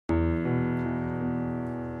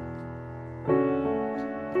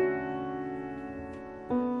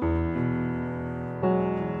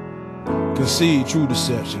Concede true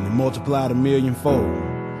deception and multiplied a millionfold.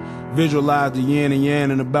 Visualize the yin and yang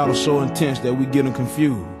in a battle so intense that we get them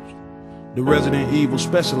confused. The resident evil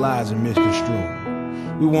specialize in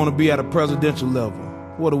misconstruing. We want to be at a presidential level.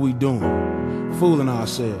 What are we doing? Fooling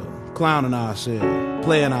ourselves, clowning ourselves,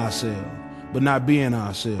 playing ourselves, but not being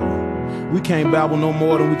ourselves. We can't babble no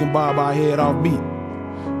more than we can bob our head off beat.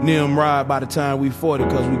 Nimrod by the time we 40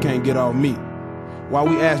 cause we can't get off meat. While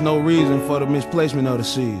we ask no reason for the misplacement of the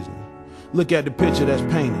season. Look at the picture that's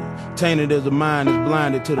painted. Tainted as a mind that's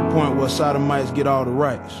blinded to the point where sodomites get all the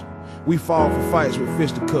rights. We fall for fights with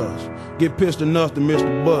fisticuffs. Get pissed enough to miss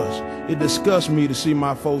the bus. It disgusts me to see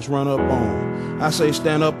my folks run up on. I say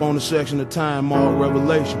stand up on the section of time marked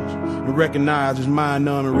Revelations and recognize this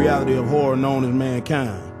mind-numbing reality of horror known as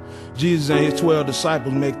mankind. Jesus and his 12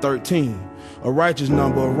 disciples make 13, a righteous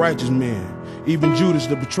number of righteous men. Even Judas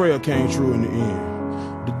the betrayer came true in the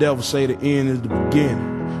end. The devil say the end is the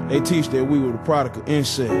beginning. They teach that we were the product of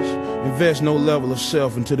incest. Invest no level of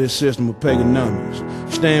self into this system of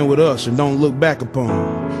pagonomics. Stand with us and don't look back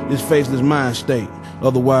upon this faceless mind state,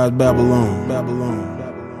 otherwise Babylon. Babylon.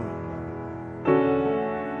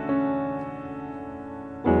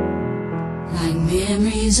 Like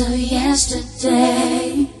memories of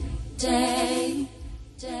yesterday.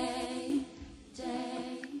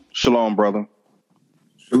 Shalom, brother.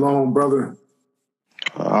 Shalom, brother.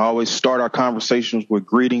 I always start our conversations with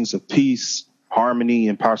greetings of peace, harmony,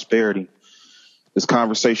 and prosperity. This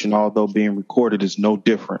conversation, although being recorded, is no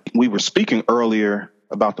different. We were speaking earlier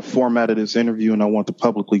about the format of this interview, and I want to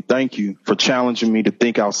publicly thank you for challenging me to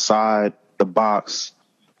think outside the box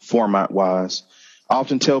format-wise. I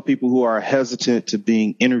often tell people who are hesitant to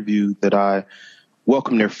being interviewed that I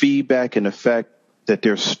welcome their feedback and the fact that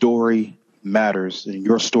their story matters, and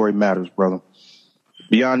your story matters, brother.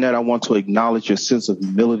 Beyond that, I want to acknowledge your sense of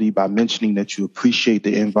humility by mentioning that you appreciate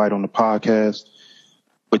the invite on the podcast,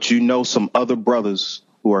 but you know some other brothers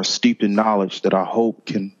who are steeped in knowledge that I hope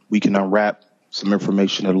we can unwrap some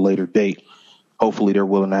information at a later date. Hopefully they're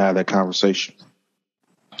willing to have that conversation.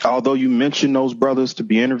 Although you mentioned those brothers to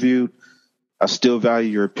be interviewed, I still value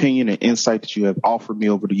your opinion and insight that you have offered me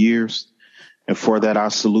over the years. And for that, I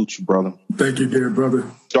salute you, brother. Thank you, dear brother.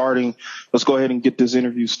 Let's go ahead and get this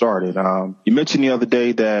interview started. You mentioned the other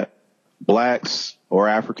day that blacks or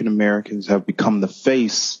African Americans have become the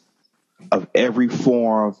face of every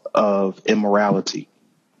form of immorality.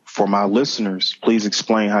 For my listeners, please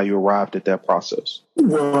explain how you arrived at that process.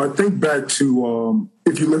 Well, I think back to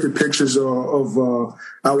if you look at pictures of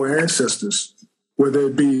our ancestors, whether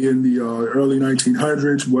it be in the early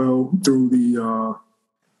 1900s, well, through the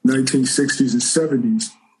 1960s and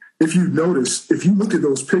 70s, if you notice, if you look at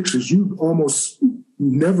those pictures, you'd almost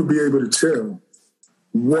never be able to tell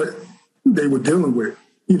what they were dealing with,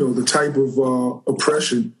 the type of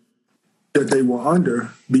oppression that they were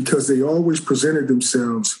under, because they always presented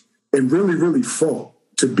themselves and really, really fought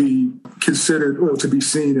to be considered or to be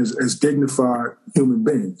seen as dignified human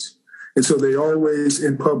beings. And so they always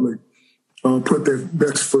in public put their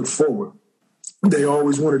best foot forward. They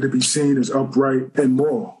always wanted to be seen as upright and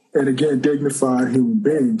moral. And again, dignified human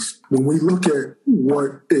beings. When we look at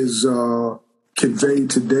what is conveyed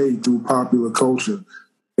today through popular culture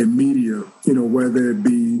and media, whether it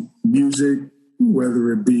be music,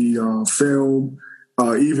 whether it be film,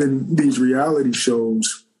 even these reality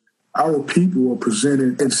shows, our people are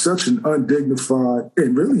presented in such an undignified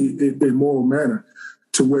and really immoral manner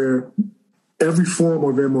to where every form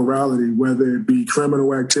of immorality, whether it be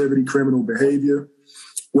criminal activity, criminal behavior,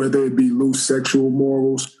 whether it be loose sexual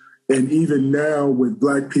morals, and even now with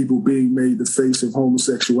Black people being made the face of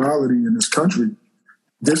homosexuality in this country,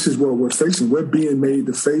 this is what we're facing. We're being made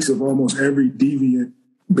the face of almost every deviant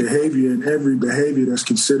behavior and every behavior that's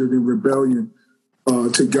considered in rebellion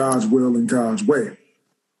to God's will and God's way.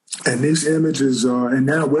 And these images, and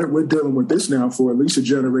now we're dealing with this now for at least a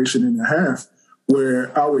generation and a half,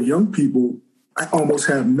 where our young people almost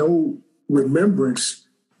have no remembrance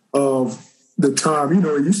of the time. It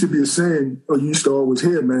used to be a saying, or you used to always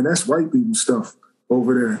hear, man, that's white people stuff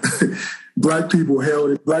over there. Black people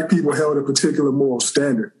held a particular moral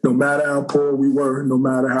standard. No matter how poor we were, no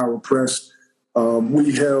matter how oppressed,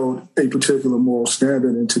 we held a particular moral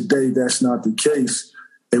standard. And today that's not the case.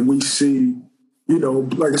 And we see,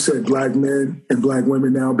 like I said, Black men and Black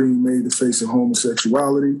women now being made the face of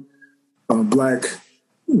homosexuality. Black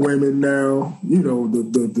women now,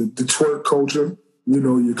 the twerk culture,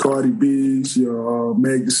 your Cardi B's, your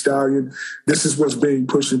Meg Thee Stallion. This is what's being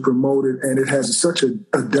pushed and promoted, and it has such a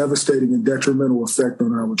devastating and detrimental effect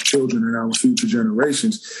on our children and our future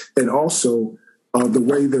generations. And also the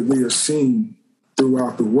way that we are seen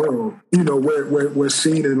throughout the world. You know, we're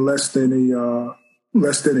seen in less than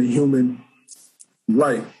a human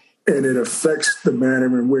light, and it affects the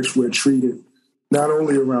manner in which we're treated, not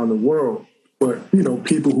only around the world, but, you know,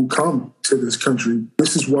 people who come to this country.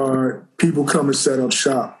 This is why people come and set up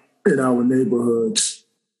shop in our neighborhoods.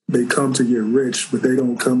 They come to get rich, but they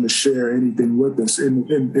don't come to share anything with us.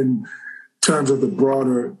 In terms of the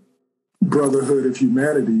broader brotherhood of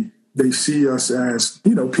humanity, they see us as,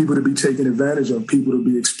 you know, people to be taken advantage of, people to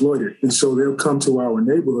be exploited. And so they'll come to our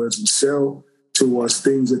neighborhoods and sell to us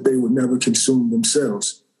things that they would never consume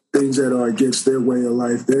themselves, things that are against their way of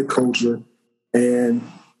life, their culture, and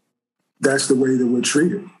that's the way that we're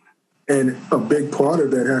treated. And a big part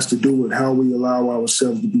of that has to do with how we allow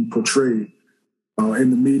ourselves to be portrayed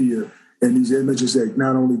in the media, and these images that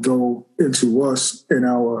not only go into us and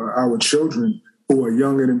our children who are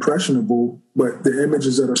young and impressionable, but the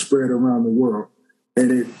images that are spread around the world.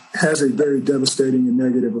 And it has a very devastating and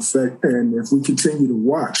negative effect. And if we continue to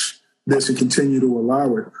watch this and continue to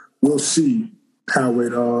allow it, we'll see how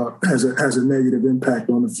it has a negative impact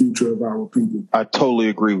on the future of our people. I totally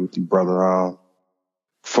agree with you, brother.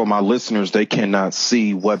 For my listeners, they cannot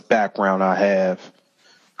see what background I have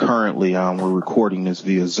currently. We're recording this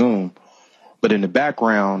via Zoom, but in the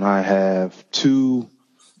background, I have two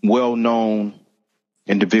well-known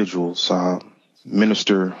individuals,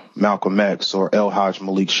 Minister Malcolm X, or El Hajj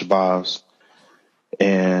Malik Shabazz,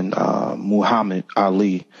 and Muhammad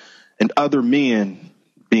Ali, and other men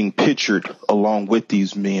being pictured along with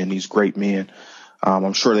these men, these great men.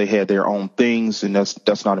 I'm sure they had their own things, and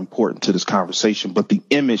that's not important to this conversation. But the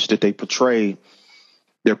image that they're portraying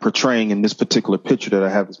in this particular picture that I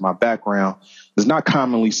have as my background is not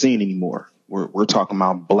commonly seen anymore. We're talking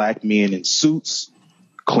about black men in suits,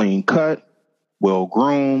 clean cut, well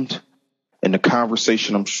groomed, and the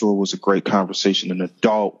conversation, I'm sure, was a great conversation, an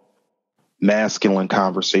adult, masculine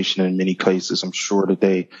conversation in many cases. I'm sure that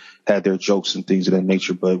they had their jokes and things of that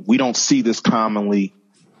nature, but we don't see this commonly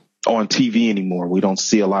on TV anymore. We don't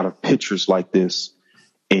see a lot of pictures like this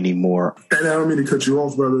anymore. And I don't mean to cut you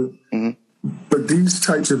off, brother, but these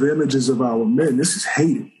types of images of our men, this is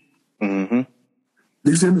hated. Mm-hmm.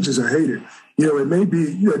 These images are hated. You know, it may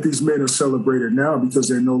be that these men are celebrated now because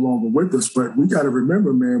they're no longer with us, but we got to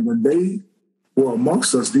remember, man, when they were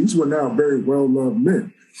amongst us, these were now very well-loved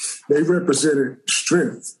men. They represented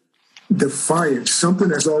strength, defiance, something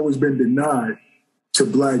that's always been denied to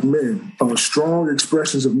black men, strong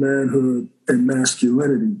expressions of manhood and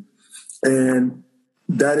masculinity. And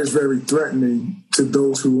that is very threatening to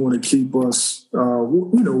those who want to keep us,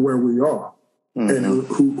 where we are, and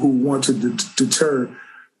who want to deter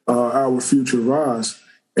our future rise.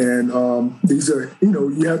 And these are,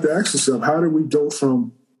 you have to ask yourself, how do we go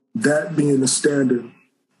from that being the standard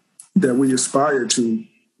that we aspire to,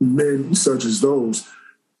 men such as those,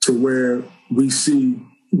 to where we see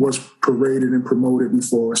what's paraded and promoted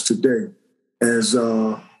before us today as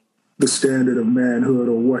the standard of manhood,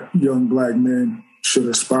 or what young black men should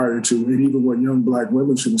aspire to, and even what young black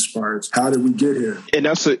women should aspire to. How did we get here? And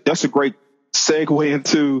that's a great segue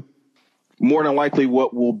into more than likely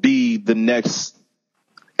what will be the next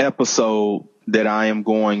episode that I am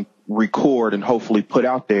going to record and hopefully put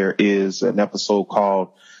out there, is an episode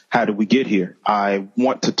called How Did We Get Here? I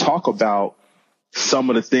want to talk about some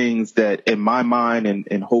of the things that in my mind,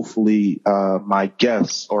 and hopefully my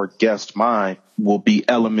guest mind, will be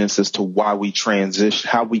elements as to why we transitioned,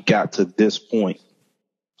 how we got to this point.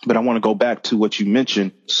 But I want to go back to what you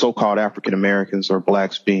mentioned, so-called African Americans or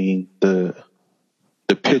blacks being the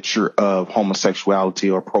picture of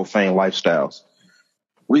homosexuality or profane lifestyles.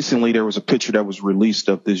 Recently, there was a picture that was released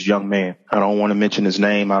of this young man. I don't want to mention his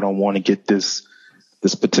name. I don't want to get this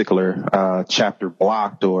particular chapter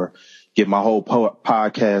blocked or get my whole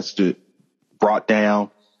podcast brought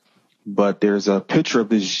down. But there's a picture of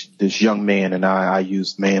this young man, and I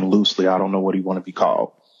use man loosely. I don't know what he want to be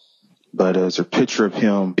called. But there's a picture of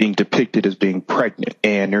him being depicted as being pregnant.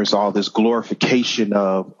 And there's all this glorification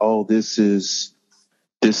of, oh, this is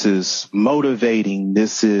motivating.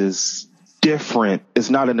 This is different. It's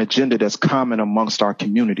not an agenda that's common amongst our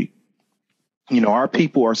community. Our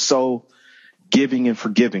people are so giving and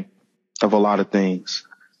forgiving of a lot of things.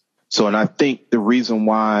 So, and I think the reason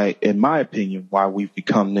why, in my opinion, why we've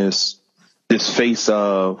become this face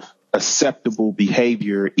of acceptable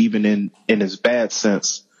behavior, even in its bad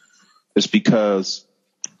sense, is because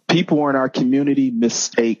people in our community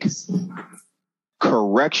mistake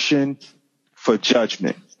correction for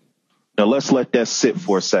judgment. Now, let's let that sit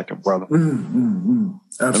for a second, brother.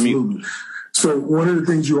 Absolutely. So one of the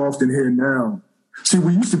things you often hear now, see,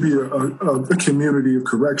 we used to be a community of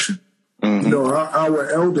correction. You know,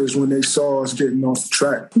 our elders, when they saw us getting off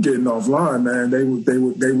track, getting off line, man, they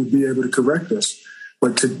would be able to correct us.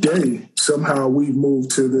 But today, somehow we've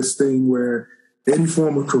moved to this thing where any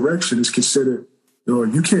form of correction is considered,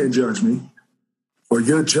 you can't judge me, or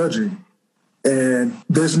you're judging. And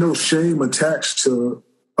there's no shame attached to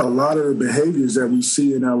a lot of the behaviors that we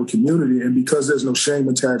see in our community. And because there's no shame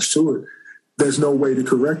attached to it, there's no way to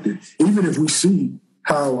correct it. Even if we see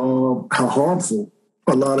how harmful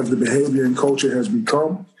a lot of the behavior and culture has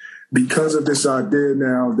become, because of this idea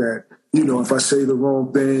now that, if I say the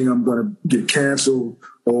wrong thing, I'm going to get canceled,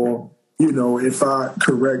 or, if I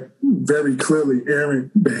correct very clearly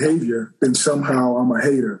errant behavior, then somehow I'm a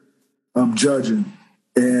hater, I'm judging.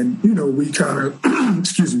 And, we kind of,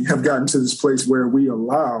 have gotten to this place where we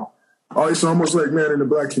allow, it's almost like, man, in the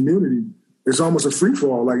Black community, it's almost a free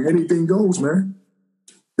fall, like anything goes, man.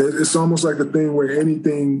 It's almost like a thing where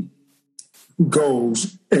anything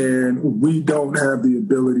goes, and we don't have the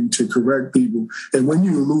ability to correct people. And when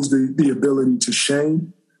you lose the ability to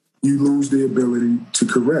shame, you lose the ability to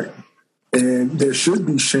correct. And there should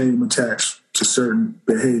be shame attached to certain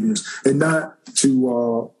behaviors, and not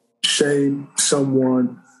to shame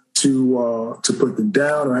someone to put them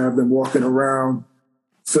down or have them walking around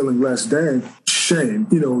feeling less than. Shame.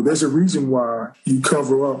 There's a reason why you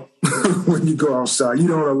cover up when you go outside. You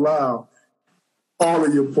don't allow all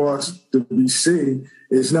of your parts to be seen.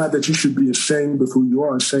 It's not that you should be ashamed of who you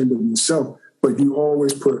are, ashamed of yourself, but you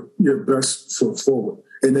always put your best foot forward.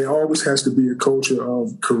 And there always has to be a culture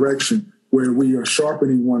of correction where we are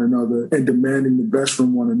sharpening one another and demanding the best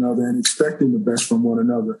from one another and expecting the best from one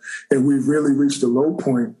another. And we've really reached a low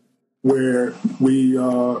point where we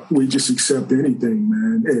just accept anything,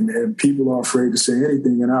 man, and people are afraid to say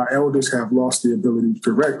anything, and our elders have lost the ability to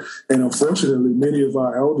correct. And unfortunately, many of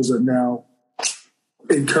our elders are now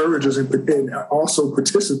encouragers and also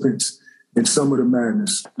participants in some of the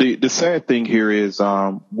madness. The sad thing here is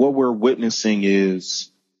what we're witnessing is,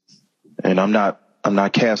 and I'm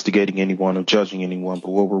not castigating anyone or judging anyone, but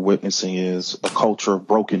what we're witnessing is a culture of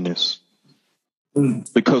brokenness.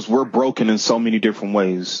 Because we're broken in so many different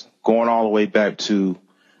ways, going all the way back to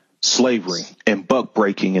slavery and buck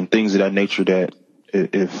breaking and things of that nature that,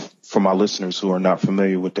 if for my listeners who are not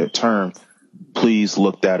familiar with that term, please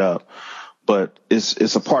look that up. But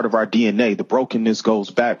it's a part of our DNA. The brokenness goes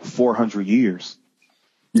back 400 years.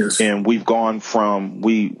 Yes. And we've gone from,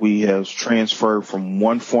 we have transferred from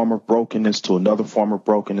one form of brokenness to another form of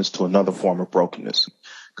brokenness to another form of brokenness.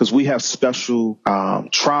 Because we have special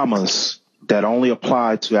traumas that only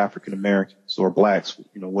apply to African Americans or Blacks,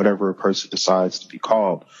 whatever a person decides to be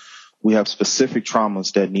called. We have specific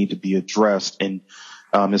traumas that need to be addressed. And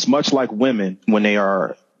it's much like women when they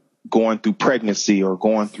are going through pregnancy or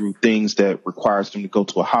going through things that requires them to go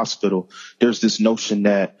to a hospital. There's this notion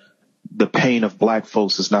that the pain of Black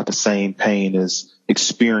folks is not the same pain as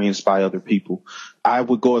experienced by other people. I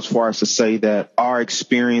would go as far as to say that our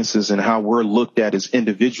experiences and how we're looked at as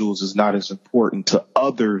individuals is not as important to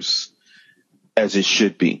others as it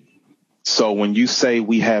should be. So when you say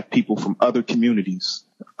we have people from other communities,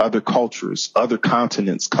 other cultures, other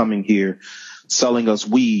continents coming here, selling us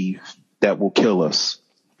weave that will kill us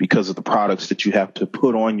because of the products that you have to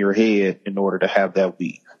put on your head in order to have that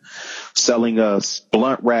weave, selling us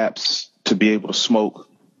blunt wraps to be able to smoke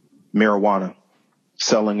marijuana,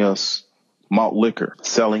 selling us malt liquor,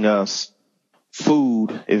 selling us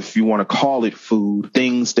food, if you want to call it food,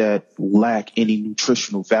 things that lack any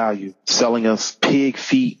nutritional value, selling us pig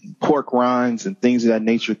feet, pork rinds, and things of that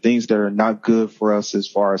nature, things that are not good for us as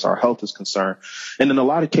far as our health is concerned. And in a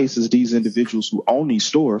lot of cases, these individuals who own these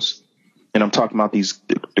stores, and I'm talking about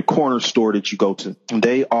the corner store that you go to,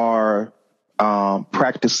 they are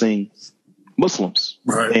practicing Muslims,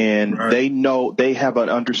 right, and right. They know, they have an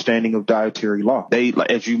understanding of dietary law. They,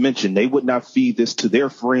 as you mentioned, they would not feed this to their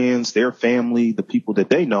friends, their family, the people that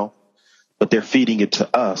they know, but they're feeding it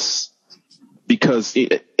to us. Because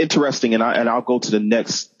interesting, and I'll go to the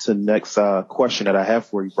next question that I have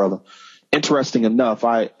for you, brother. Interesting enough,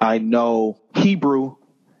 I know Hebrew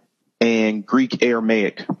and Greek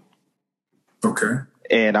Aramaic. Okay.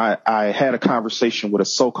 And I had a conversation with a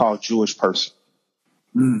so-called Jewish person.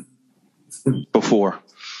 Before,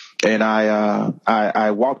 and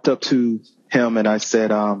I walked up to him and I said,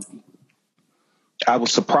 I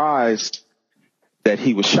was surprised that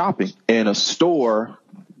he was shopping in a store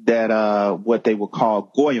that what they would call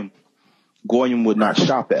Goyim would not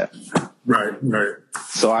shop at. Right.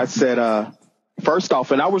 So I said, first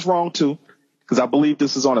off, and I was wrong too, because I believe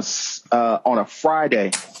this is on a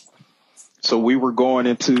Friday. So we were going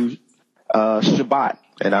into Shabbat.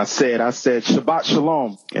 And I said, Shabbat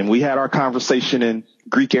Shalom. And we had our conversation in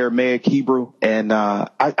Greek, Aramaic, Hebrew. And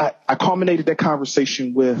I culminated that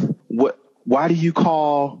conversation with why do you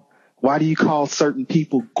call certain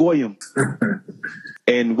people goyim?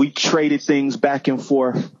 And we traded things back and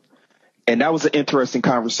forth. And that was an interesting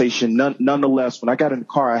conversation. Nonetheless, when I got in the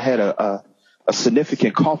car, I had a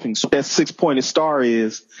significant coughing. So that 6-pointed star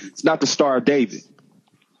it's not the Star of David.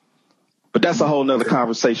 But that's a whole nother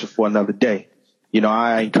conversation for another day.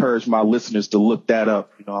 I encourage my listeners to look that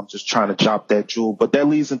up. I'm just trying to drop that jewel. But that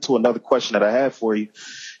leads into another question that I have for you.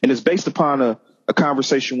 And it's based upon a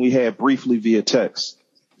conversation we had briefly via text.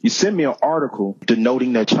 You sent me an article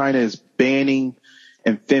denoting that China is banning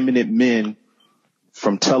effeminate men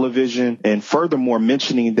from television, and furthermore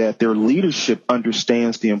mentioning that their leadership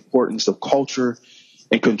understands the importance of culture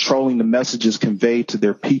and controlling the messages conveyed to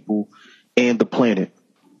their people and the planet.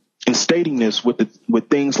 And stating this with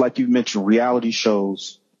things like you mentioned, reality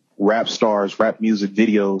shows, rap stars, rap music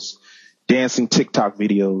videos, dancing TikTok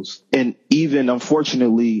videos, and even,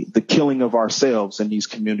 unfortunately, the killing of ourselves in these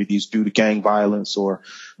communities due to gang violence or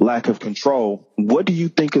lack of control. What do you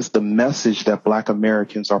think is the message that Black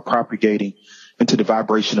Americans are propagating into the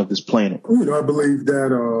vibration of this planet? I believe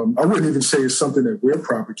that I wouldn't even say it's something that we're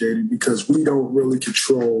propagating, because we don't really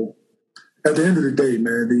control. At the end of the day,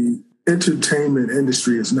 man, the entertainment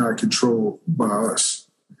industry is not controlled by us.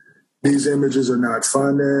 These images are not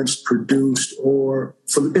financed, produced, or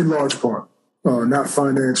in large part, not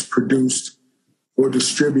financed, produced, or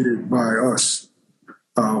distributed by us.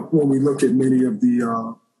 When we look at many of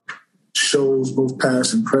the shows, both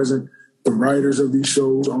past and present, the writers of these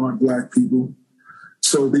shows aren't Black people.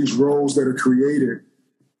 So these roles that are created,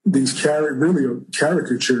 these really are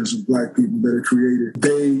caricatures of Black people that are created.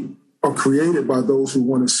 They are created by those who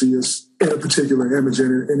want to see us in a particular image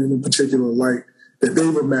and in a particular light that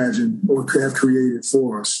they've imagined or have created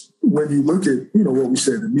for us. When you look at, what we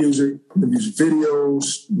said, the music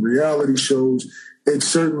videos, reality shows, it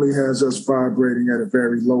certainly has us vibrating at a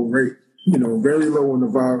very low rate, very low on the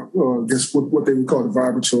what they would call the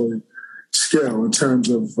vibratory scale in terms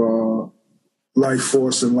of life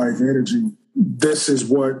force and life energy. This is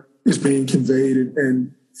what is being conveyed,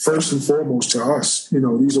 and first and foremost to us,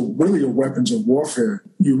 these are really weapons of warfare.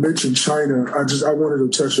 You mentioned China. I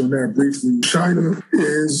wanted to touch on that briefly. China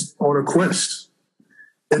is on a quest,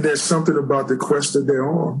 and there's something about the quest that they're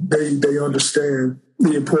on. They understand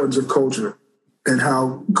the importance of culture and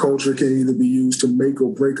how culture can either be used to make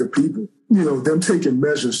or break a people. Them taking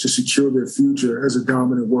measures to secure their future as a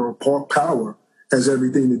dominant world power has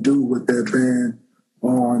everything to do with their ban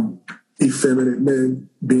on effeminate men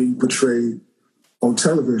being portrayed on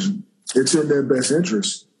television. It's in their best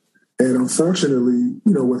interest. And unfortunately,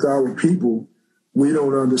 with our people, we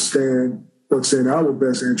don't understand what's in our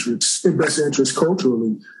best interest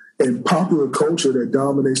culturally. And popular culture that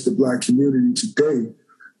dominates the Black community today,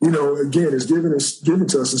 again, is given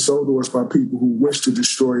to us and sold to us by people who wish to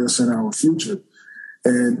destroy us and our future.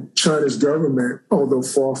 And China's government, although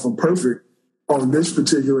far from perfect, on this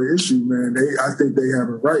particular issue, man, I think they have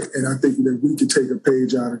it right. And I think that we could take a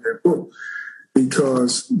page out of their book,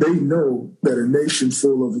 because they know that a nation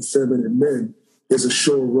full of effeminate men is a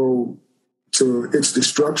sure road to its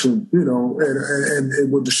destruction, and it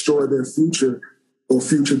will destroy their future or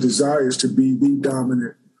future desires to be the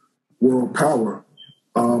dominant world power.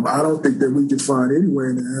 I don't think that we can find anywhere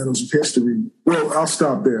in the annals of history. Well, I'll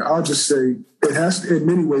stop there. I'll just say in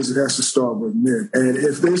many ways, it has to start with men. And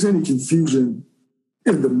if there's any confusion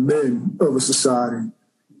in the men of a society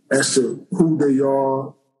as to who they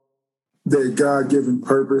are, their God-given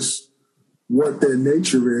purpose, what their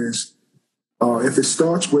nature is, if it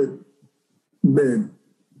starts with men,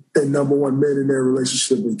 and number one, men in their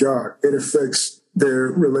relationship with God, it affects their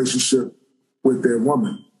relationship with their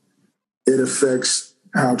woman. It affects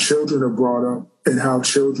how children are brought up and how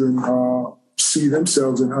children see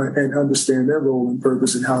themselves and understand their role and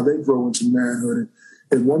purpose and how they grow into manhood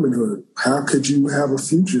and womanhood. How could you have a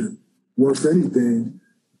future worth anything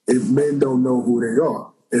if men don't know who they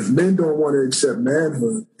are? If men don't want to accept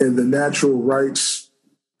manhood and the natural rights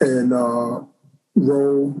and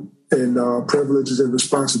role and privileges and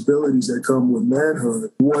responsibilities that come with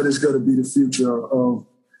manhood, what is going to be the future of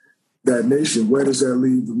that nation? Where does that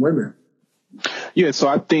leave the women? Yeah, so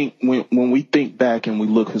I think when we think back and we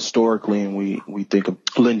look historically and we think of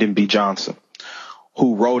Lyndon B. Johnson,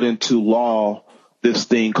 who wrote into law this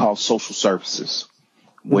thing called social services,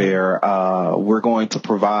 where we're going to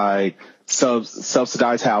provide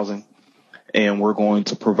subsidized housing, and we're going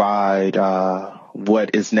to provide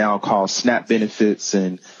what is now called SNAP benefits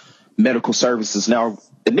and medical services. Now,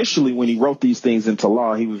 initially, when he wrote these things into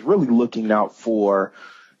law, he was really looking out for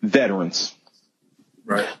veterans.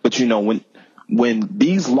 Right. But, when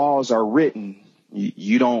these laws are written,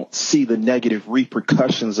 you don't see the negative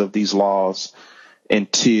repercussions of these laws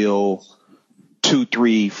until 2,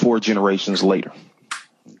 3, 4 generations later.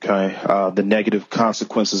 Okay. The negative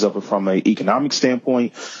consequences of it from an economic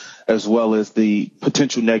standpoint, as well as the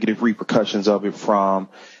potential negative repercussions of it from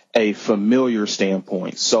a familiar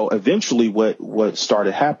standpoint. So eventually what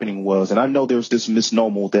started happening was, and I know there's this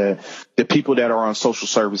misnomer that the people that are on social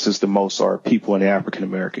services the most are people in the African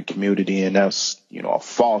American community. And that's, a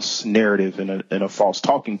false narrative and a false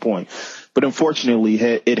talking point. But unfortunately,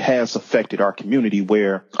 it has affected our community,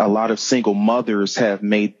 where a lot of single mothers have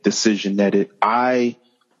made the decision that I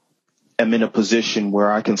am in a position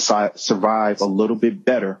where I can survive a little bit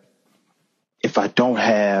better if I don't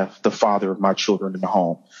have the father of my children in the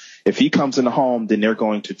home. If he comes in the home, then they're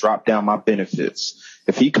going to drop down my benefits.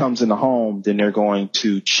 If he comes in the home, then they're going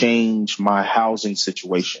to change my housing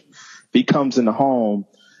situation. If he comes in the home,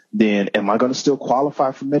 then am I going to still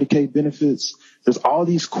qualify for Medicaid benefits? There's all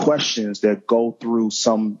these questions that go through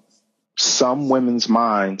some women's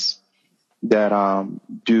minds that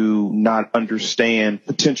do not understand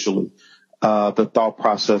potentially the thought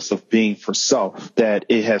process of being for self, that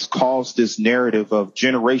it has caused this narrative of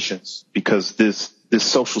generations, because this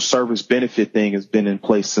social service benefit thing has been in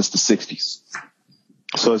place since the 60s.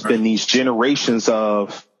 So it's been these generations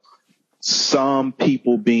of some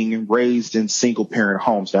people being raised in single parent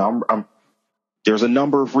homes. Now, there's a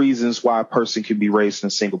number of reasons why a person can be raised in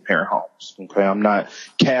single parent homes. Okay. I'm not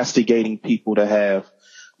castigating people to have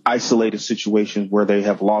isolated situations where they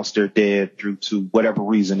have lost their dad due to whatever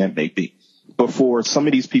reason that may be. But for some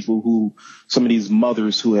of these people some of these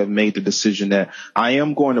mothers who have made the decision that I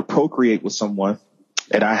am going to procreate with someone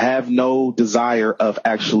and I have no desire of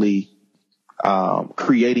actually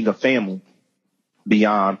creating a family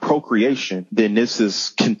beyond procreation, then this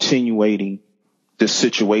is continuating the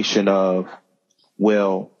situation of,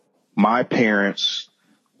 well, my parents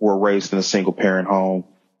were raised in a single parent home.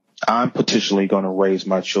 I'm potentially going to raise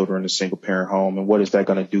my children in a single parent home. And what is that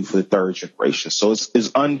going to do for the third generation? So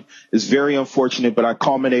it's very unfortunate, but I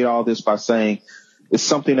culminate all this by saying it's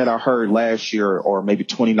something that I heard last year or maybe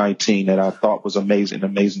 2019 that I thought was an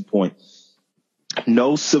amazing point.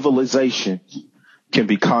 No civilization can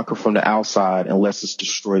be conquered from the outside unless it's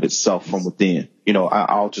destroyed itself from within.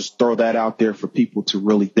 I'll just throw that out there for people to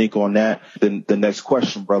really think on that. Then the next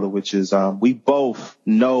question, brother, which is we both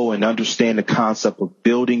know and understand the concept of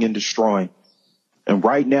building and destroying. And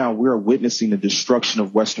right now we're witnessing the destruction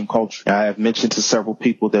of Western culture. I have mentioned to several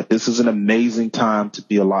people that this is an amazing time to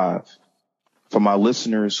be alive. For my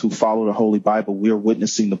listeners who follow the Holy Bible, we are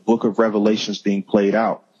witnessing the book of Revelations being played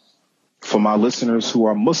out. For my listeners who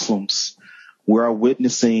are Muslims, we are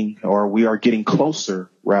witnessing, or we are getting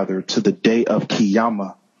closer, rather, to the day of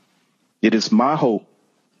Qiyamah. It is my hope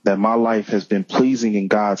that my life has been pleasing in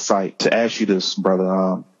God's sight. To ask you this,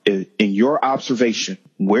 brother, in your observation,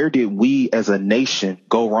 where did we as a nation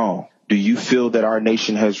go wrong? Do you feel that our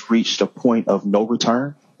nation has reached a point of no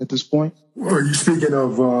return at this point? Well, are you speaking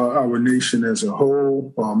of our nation as a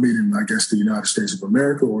whole, meaning, I guess, the United States of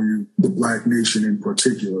America, or the Black nation in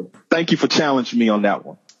particular? Thank you for challenging me on that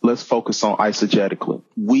one. Let's focus on eisegetically.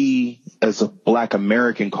 We as a Black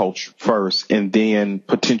American culture first, and then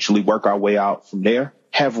potentially work our way out from there.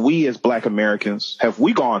 Have we as Black Americans, have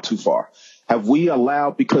we gone too far? Have we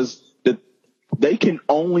allowed, because they can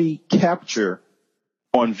only capture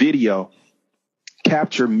on video,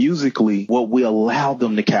 capture musically what we allow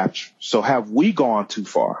them to capture. So have we gone too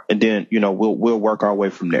far? And then, we'll work our way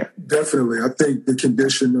from there. Definitely. I think the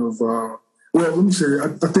condition of, let me say,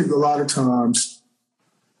 I think a lot of times,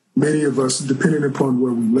 many of us, depending upon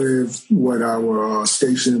where we live, what our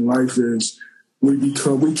station in life is, we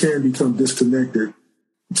can become disconnected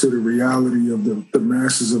to the reality of the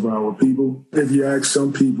masses of our people. If you ask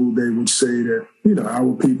some people, they would say that,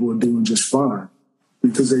 our people are doing just fine,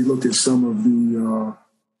 because they look at some of the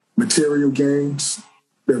material gains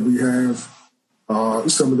that we have,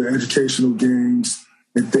 some of the educational gains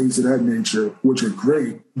and things of that nature, which are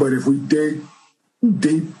great. But if we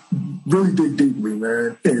really dig deeply,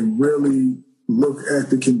 man, and really look at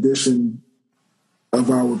the condition of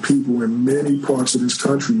our people in many parts of this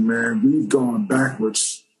country, man, we've gone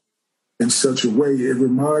backwards in such a way. It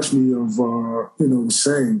reminds me of, the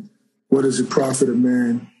saying, what does it profit a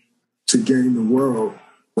man to gain the world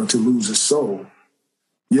or to lose his soul?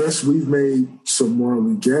 Yes, we've made some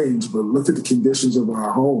worldly gains, but look at the conditions of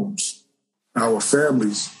our homes, our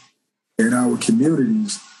families, and our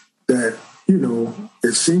communities that,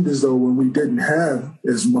 it seemed as though when we didn't have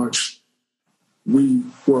as much we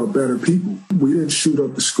were better people. We didn't shoot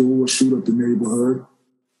up the school or shoot up the neighborhood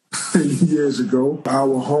years ago.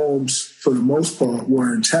 Our homes, for the most part,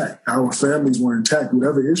 were intact. Our families were intact.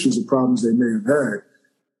 Whatever issues or problems they may have had,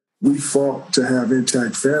 we fought to have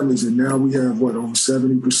intact families. And now we have, over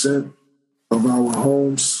 70% of our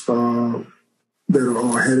homes that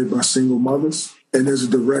are headed by single mothers. And there's a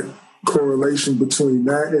direct correlation between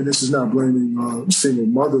that, and this is not blaming single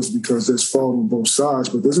mothers because there's fault on both sides,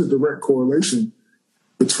 but there's a direct correlation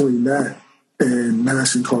between that and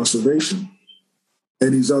mass incarceration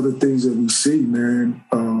and these other things that we see, man,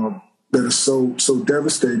 that are so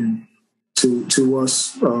devastating to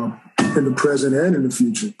us in the present and in the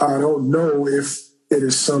future. I don't know if it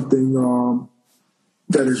is something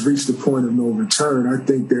that has reached the point of no return. I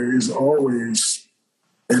think there is always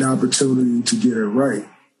an opportunity to get it right.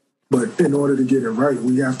 But in order to get it right,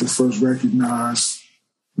 we have to first recognize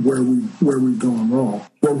where we've gone wrong.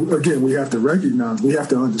 Well, again, we have to recognize, we have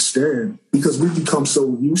to understand, because we've become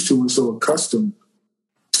so used to and so accustomed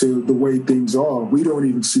to the way things are, we don't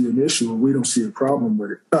even see an issue or we don't see a problem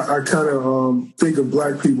with it. I kind of think of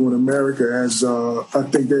Black people in America as, I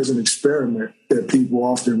think there's an experiment that people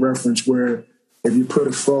often reference where if you put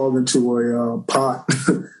a frog into a pot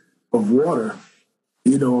of water,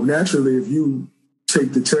 naturally, if you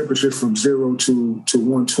take the temperature from 0 to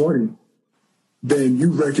 120, then you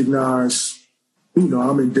recognize,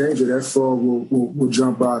 I'm in danger. That frog will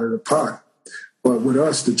jump out of the pot. But with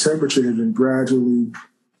us, the temperature has been gradually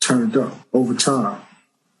turned up over time.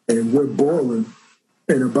 And we're boiling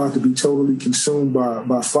and about to be totally consumed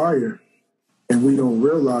by fire. And we don't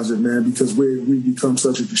realize it, man, because we become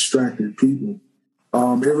such a distracted people.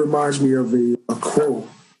 It reminds me of a quote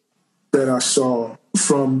that I saw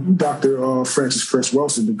from Dr. Francis Cress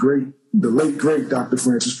Welsing, the late great Dr.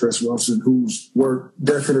 Francis Cress Welsing, whose work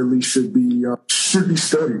definitely should be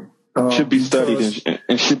studied. Should be studied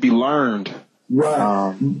and should be learned.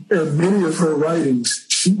 Right. And many of her writings,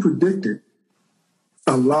 she predicted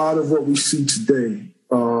a lot of what we see today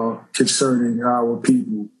concerning our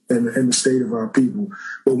people and the state of our people.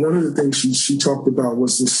 But one of the things she talked about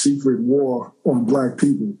was the secret war on Black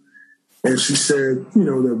people. And she said,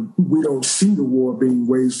 that we don't see the war being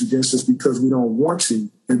waged against us because we don't want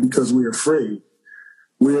to and because we're afraid.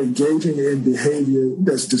 We're engaging in behavior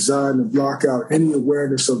that's designed to block out any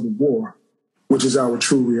awareness of the war, which is our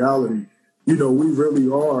true reality. We really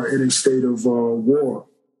are in a state of war,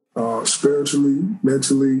 spiritually,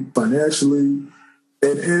 mentally, financially,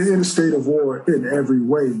 and in a state of war in every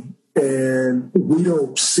way. And we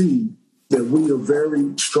don't see that we are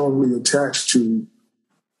very strongly attached to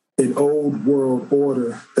an old world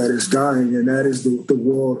order that is dying, and that is the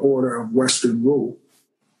world order of Western rule.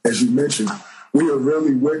 As you mentioned, we are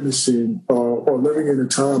really witnessing or living in a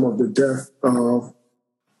time of the death of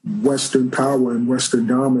Western power and Western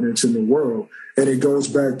dominance in the world. And it goes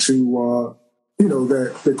back to,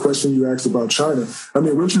 the question you asked about China. I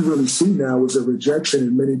mean, what you really see now is a rejection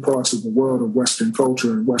in many parts of the world of Western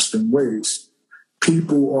culture and Western ways.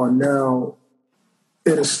 People are now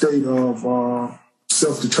in a state of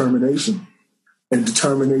self-determination and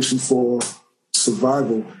determination for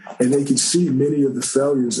survival. And they can see many of the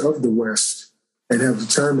failures of the West and have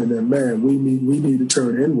determined that, man, we need to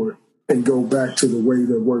turn inward and go back to the way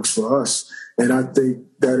that works for us. And I think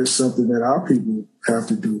that is something that our people have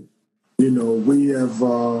to do. We have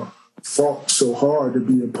fought so hard to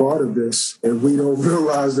be a part of this, and we don't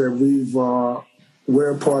realize that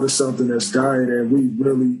we're a part of something that's dying, and we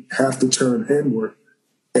really have to turn inward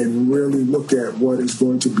and really look at what is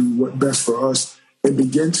going to be what best for us and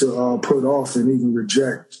begin to put off and even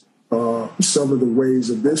reject some of the ways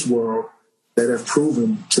of this world that have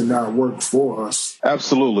proven to not work for us.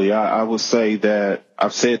 Absolutely. I would say that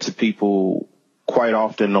I've said to people quite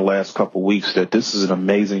often in the last couple of weeks that this is an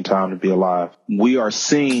amazing time to be alive. We are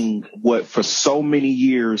seeing what for so many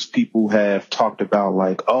years people have talked about,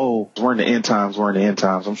 like, oh, we're in the end times, we're in the end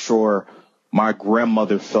times. I'm sure my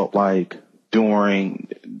grandmother felt like during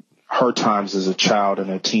her times as a child and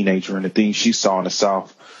a teenager and the things she saw in the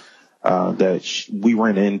South, we were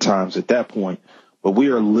in the end times at that point. But we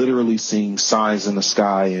are literally seeing signs in the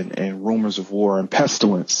sky and rumors of war and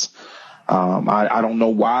pestilence. I don't know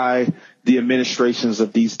why the administrations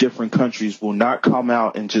of these different countries will not come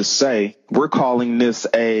out and just say, we're calling this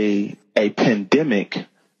a pandemic,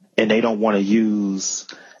 and they don't want to use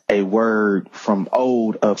a word from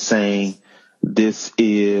old of saying this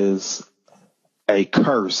is a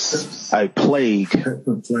curse, a plague. A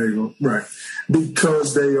plague, right.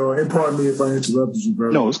 Because they are, and pardon me if I interrupted you,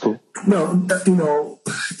 brother. No, it's cool. No,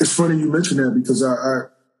 it's funny you mentioned that because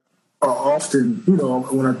often, you know,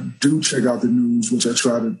 when I do check out the news, which I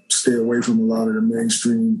try to stay away from a lot of the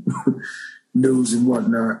mainstream news and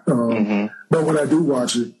whatnot. But when I do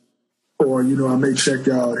watch it, or, you know, I may check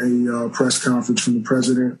out a press conference from the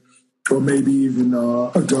president, or maybe even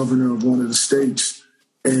a governor of one of the states.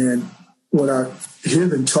 And when I hear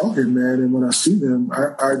them talking, man, and when I see them,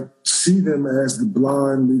 I see them as the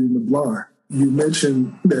blind leading the blind. You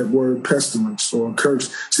mentioned that word pestilence or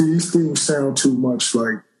curse. See, these things sound too much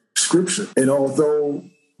like scripture. And although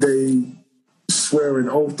they swear an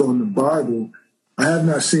oath on the Bible, I have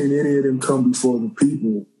not seen any of them come before the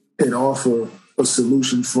people and offer a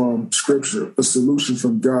solution from scripture, a solution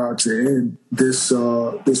from God to end this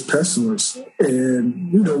pestilence.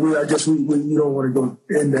 And, you know, I guess we don't want to go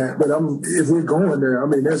in that, but if we're going there, I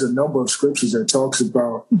mean, there's a number of scriptures that talks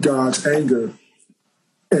about God's anger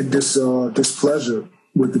and displeasure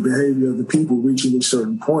with the behavior of the people reaching a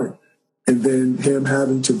certain point, and then him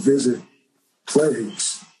having to visit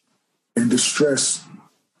plagues and distress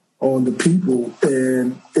on the people.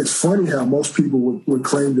 And it's funny how most people would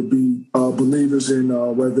claim to be believers in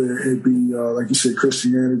whether it be, like you said,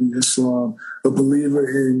 Christianity, Islam, a believer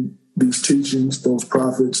in these teachings, those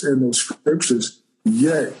prophets, and those scriptures.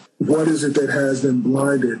 Yet, what is it that has them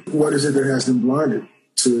blinded? What is it that has them blinded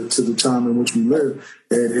to the time in which we live?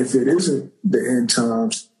 And if it isn't the end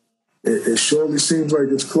times, it surely seems like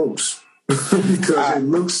it's close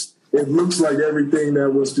because it looks like everything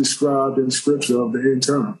that was described in scripture of the end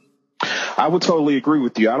time. I would totally agree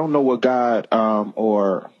with you. I don't know what God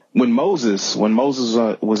or when Moses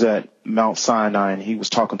was at Mount Sinai and he was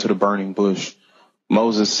talking to the burning bush,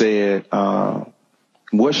 Moses said,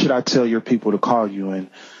 what should I tell your people to call you? And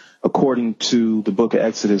according to the book of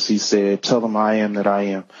Exodus, he said, tell them I am that I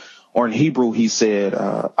am. Or in Hebrew, he said,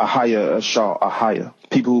 Ahaya, Ashah, Ahaya.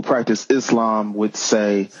 People who practice Islam would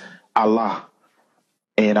say Allah.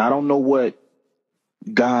 And I don't know what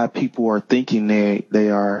God people are thinking they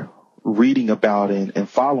are reading about and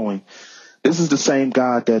following. This is the same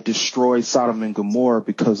God that destroyed Sodom and Gomorrah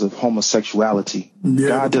because of homosexuality.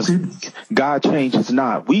 Yeah, God changes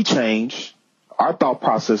not. We change. Our thought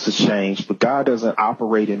process has changed, but God doesn't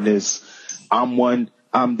operate in this. I'm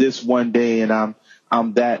this one day and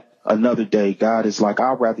I'm that another day. God is like,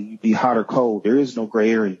 I'd rather you be hot or cold. There is no gray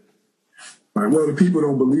area. Right. Well, the people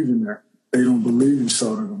don't believe in that. They don't believe in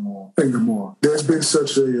Sodom and Gomorrah. There's been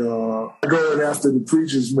such a going after the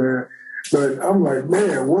preachers, man. But I'm like,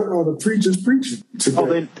 man, what are the preachers preaching today?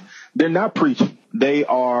 Oh, they're not preaching. They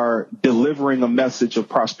are delivering a message of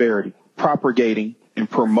prosperity, propagating and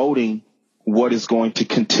promoting what is going to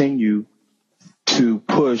continue to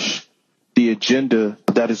push the agenda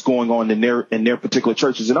that is going on in their particular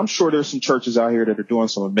churches. And I'm sure there's some churches out here that are doing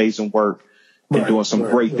some amazing work and doing some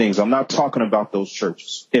great things. I'm not talking about those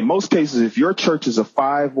churches. In most cases, if your church is a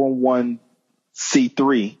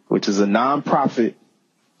 501c3, which is a nonprofit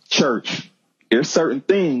church, there's certain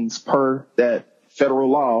things per that federal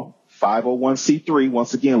law, 501c3.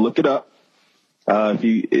 Once again, look it up.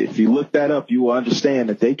 If you look that up, you will understand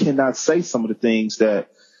that they cannot say some of the things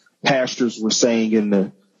that pastors were saying in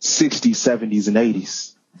the 60s, 70s, and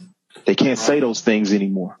 80s. They can't say those things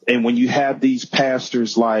anymore. And when you have these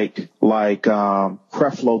pastors like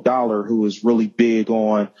Creflo Dollar, who is really big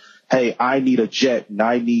on, hey, I need a jet and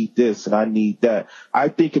I need this and I need that. I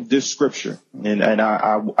think of this scripture and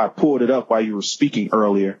I pulled it up while you were speaking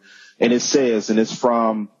earlier, and it says, and it's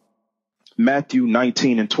from Matthew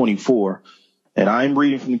 19:24. And I'm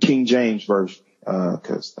reading from the King James Version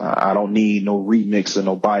because I don't need no remix or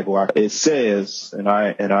no Bible. It says, and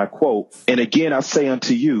I quote, and again I say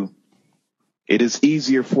unto you, it is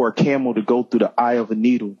easier for a camel to go through the eye of a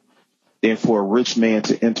needle than for a rich man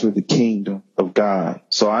to enter the kingdom of God.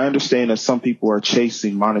 So I understand that some people are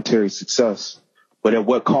chasing monetary success, but at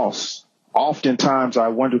what cost? Oftentimes I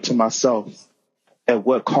wonder to myself, at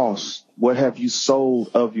what cost? What have you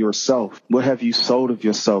sold of yourself? What have you sold of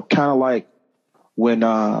yourself? Kind of like when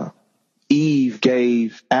Eve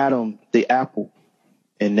gave Adam the apple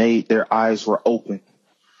and their eyes were open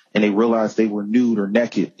and they realized they were nude or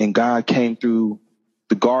naked, and God came through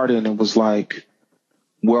the garden and was like,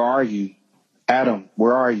 where are you? Adam,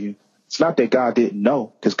 where are you? It's not that God didn't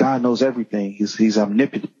know, because God knows everything. He's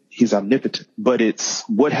omnipotent. He's omnipotent. But it's,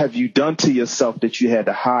 what have you done to yourself that you had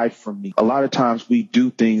to hide from me? A lot of times we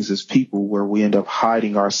do things as people where we end up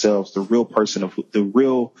hiding ourselves, the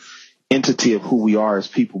real entity of who we are as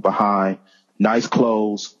people, behind nice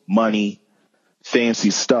clothes, money, fancy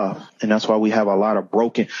stuff. And that's why we have a lot of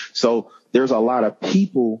broken. So there's a lot of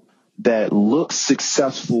people that look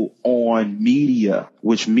successful on media,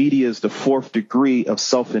 which media is the fourth degree of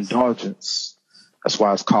self-indulgence. That's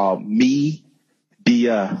why it's called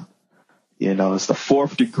media. You know, it's the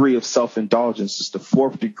fourth degree of self-indulgence. It's the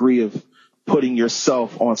fourth degree of putting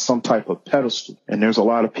yourself on some type of pedestal. And there's a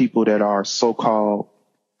lot of people that are so-called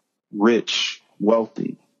rich,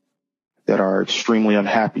 wealthy, that are extremely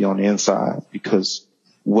unhappy on the inside because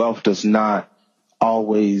wealth does not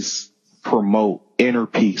always promote inner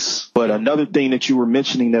peace. But another thing that you were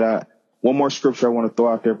mentioning one more scripture I want to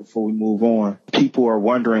throw out there before we move on. People are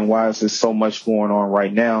wondering why is there so much going on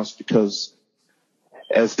right now. It's because,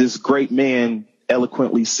 as this great man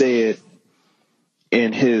eloquently said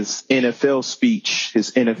in his NFL speech,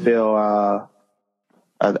 his NFL,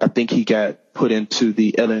 I think he got put into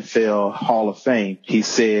the NFL Hall of Fame. He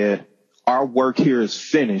said, our work here is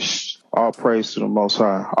finished. All praise to the Most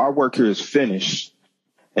High. Our work here is finished.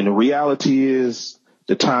 And the reality is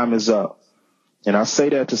the time is up. And I say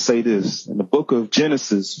that to say this. In the book of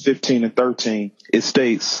Genesis 15 and 13, it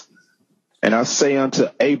states, and I say unto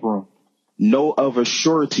Abram, know of a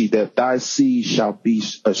surety that thy seed shall be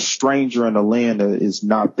a stranger in a land that is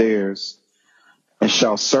not theirs, and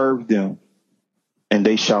shall serve them, and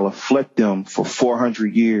they shall afflict them for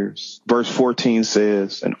 400 years. Verse 14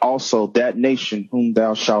 says, and also that nation whom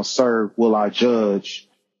thou shalt serve will I judge,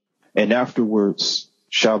 and afterwards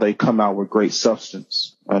shall they come out with great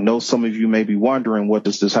substance. I know some of you may be wondering, what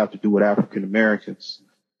does this have to do with African Americans?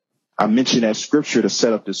 I mentioned that scripture to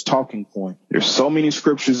set up this talking point. There's so many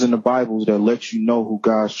scriptures in the Bible that let you know who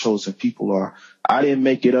God's chosen people are. I didn't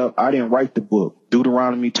make it up. I didn't write the book.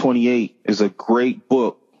 Deuteronomy 28 is a great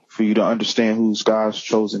book for you to understand who's God's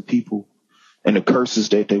chosen people and the curses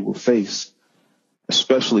that they will face,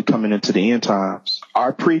 especially coming into the end times.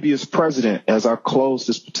 Our previous president, as I close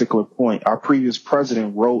this particular point, our previous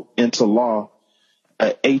president wrote into law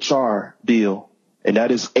an HR bill, and that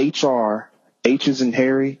is HR, H is in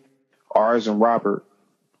Harry, R is in Robert,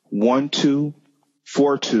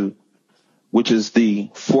 1242, which is the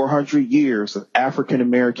 400 years of African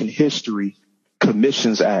American history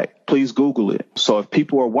Commissions Act. Please Google it. So if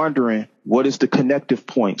people are wondering, what is the connective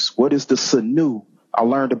points? What is the sinew? I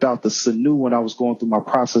learned about the sinew when I was going through my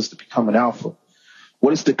process to become an alpha.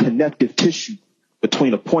 What is the connective tissue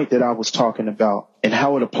between a point that I was talking about and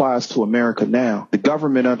how it applies to America now? The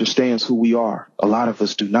government understands who we are. A lot of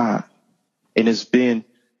us do not. And it's been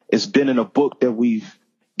in a book that we've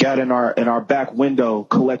got in our back window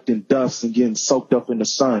collecting dust and getting soaked up in the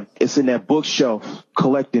sun. It's in that bookshelf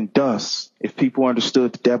collecting dust. If people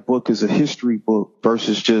understood that book is a history book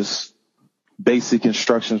versus just basic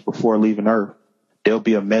instructions before leaving Earth, they'll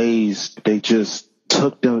be amazed. They just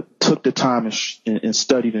took the time and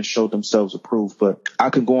studied and showed themselves approved. But I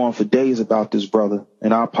can go on for days about this, brother,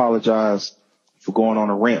 and I apologize for going on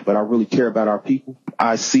a rant, but I really care about our people.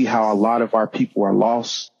 I see how a lot of our people are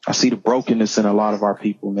lost. I see the brokenness in a lot of our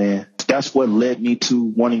people, man. That's what led me to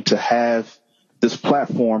wanting to have this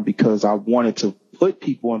platform, because I wanted to put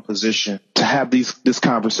people in position to have this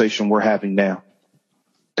conversation we're having now.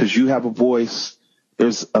 Because you have a voice.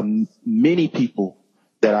 There's many people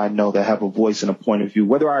that I know that have a voice and a point of view,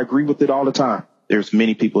 whether I agree with it all the time. There's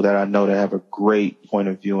many people that I know that have a great point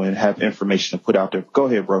of view and have information to put out there. Go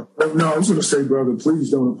ahead, bro. No, I was going to say, brother,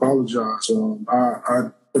 please don't apologize. I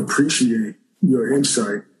appreciate your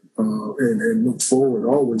insight and look forward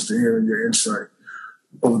always to hearing your insight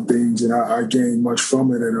on things. And I gain much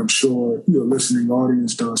from it, and I'm sure your listening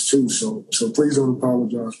audience does too. So please don't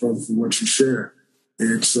apologize, brother, for what you share.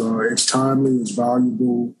 It's timely, it's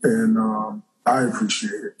valuable, and I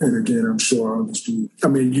appreciate it. And again, I'm sure others do. I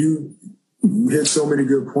mean, you hit so many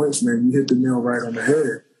good points, man. You hit the nail right on the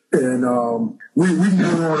head. And we can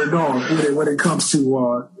go on and on when it comes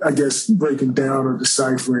to, I guess, breaking down or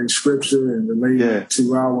deciphering scripture and relating it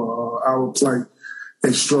to our plight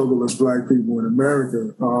and struggle as Black people in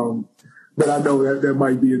America. But I know that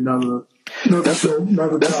might be another That's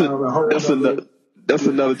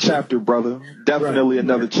another chapter, brother. Definitely right.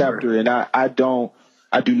 Another chapter. And I do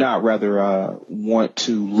not want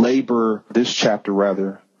to labor this chapter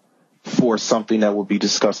rather for something that will be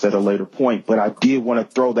discussed at a later point. But I did want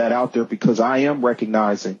to throw that out there because I am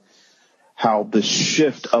recognizing how the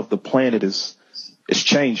shift of the planet is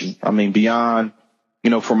changing. I mean, beyond,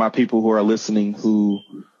 for my people who are listening who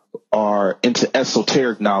are into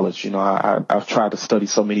esoteric knowledge, I've tried to study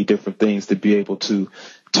so many different things to be able to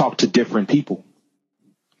talk to different people.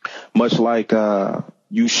 Much like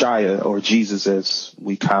Yeshua, or Jesus, as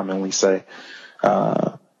we commonly say,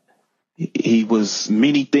 he was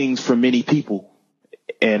many things for many people.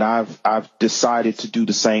 And I've decided to do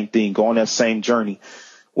the same thing, go on that same journey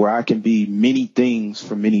where I can be many things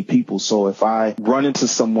for many people. So if I run into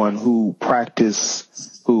someone who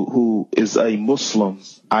is a Muslim,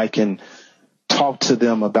 I can talk to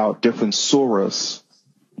them about different surahs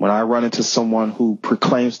When I run into someone who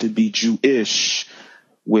proclaims to be Jewish,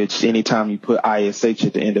 which anytime you put ISH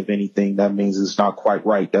at the end of anything, that means it's not quite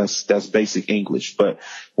right. That's basic English. But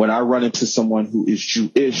when I run into someone who is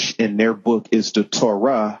Jewish and their book is the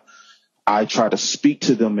Torah, I try to speak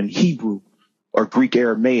to them in Hebrew or Greek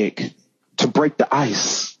Aramaic to break the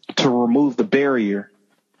ice, to remove the barrier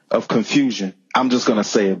of confusion. I'm just going to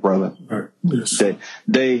say it, brother. Right. Yes.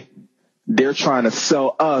 That they're trying to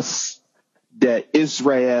sell us that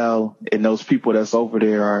Israel and those people that's over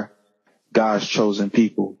there are God's chosen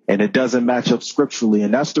people. And it doesn't match up scripturally.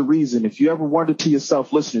 And that's the reason, if you ever wonder to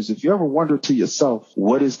yourself, listeners, if you ever wonder to yourself,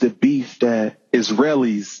 what is the beef that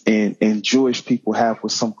Israelis and Jewish people have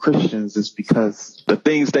with some Christians, is because the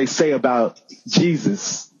things they say about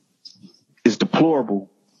Jesus is deplorable.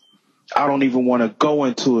 I don't even want to go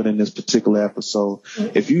into it in this particular episode.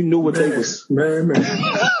 If you knew what they was... Man.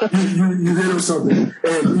 you hit on something.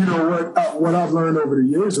 And you know what I've learned over the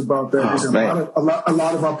years about that is a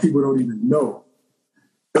lot of our people don't even know.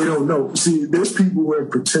 They don't know. See, there's people who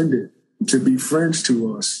have pretended to be friends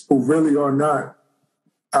to us who really are not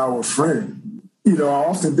our friend. You know, I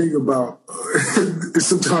often think about,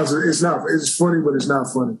 sometimes it's funny, but it's not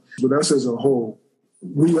funny. But us as a whole,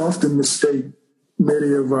 we often mistake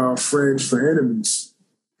many of our friends for enemies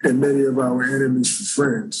and many of our enemies for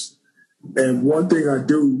friends. And one thing I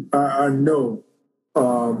know,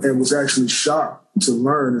 and was actually shocked to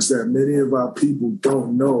learn, is that many of our people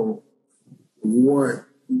don't know what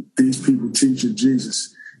these people teach of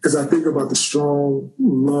Jesus. Because I think about the strong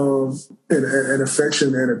love and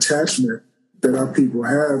affection and attachment that our people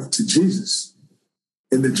have to Jesus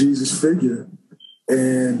and the Jesus figure.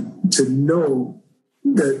 And to know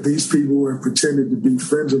that these people who have pretended to be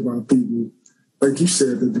friends of our people, like you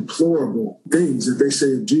said, the deplorable things that they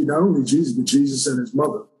say of Jesus, not only Jesus, but Jesus and his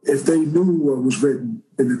mother. If they knew what was written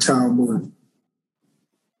in the Talmud,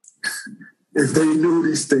 if they knew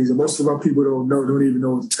these things, and most of our people don't even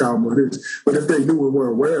know what the Talmud is, but if they knew and were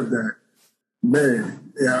aware of that,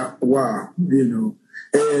 man, yeah, wow, you know.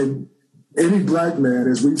 And any black man,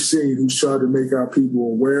 as we've seen, who's tried to make our people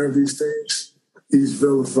aware of these things, he's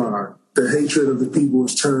vilified. The hatred of the people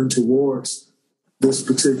is turned towards these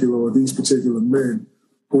particular men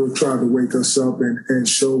who have tried to wake us up and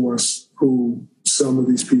show us who some of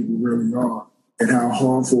these people really are and how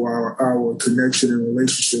harmful our connection and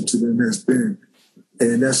relationship to them has been.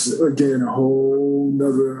 And that's, again,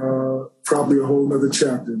 probably a whole nother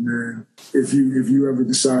chapter, man. If you ever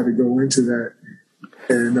decide to go into that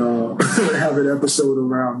and have an episode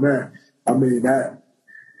around that, I mean, that,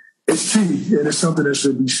 it's key, and it's something that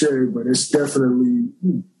should be shared, but it's definitely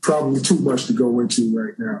probably too much to go into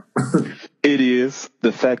right now. It is.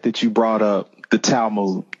 The fact that you brought up the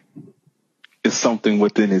Talmud is something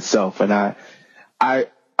within itself. And I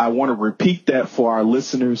want to repeat that for our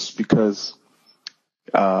listeners, because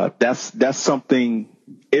that's something,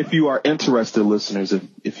 if you are interested, listeners,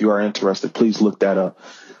 if you are interested, please look that up.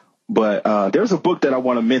 But there's a book that I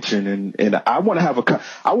want to mention, and I want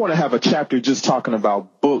to have a chapter just talking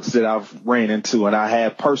about books that I've ran into and I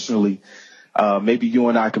have personally. Maybe you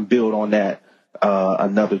and I can build on that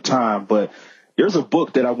another time. But there's a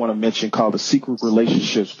book that I want to mention called The Secret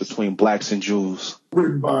Relationships Between Blacks and Jews,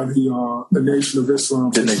 written by the Nation of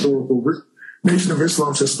Islam's Nation of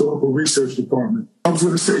Islam's Historical Research Department. I was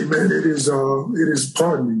going to say, man, it is.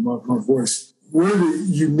 Pardon me, my voice. One of the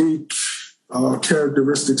unique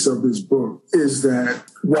characteristics of this book is that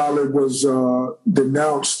while it was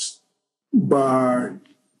denounced by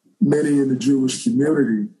many in the Jewish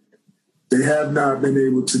community, they have not been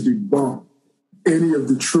able to debunk any of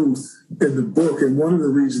the truth in the book. And one of the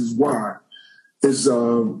reasons why is, I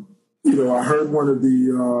heard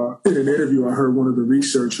in an interview, I heard one of the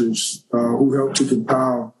researchers who helped to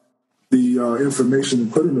compile the information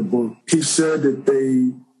and put in the book. He said that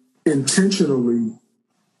they intentionally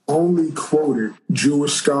only quoted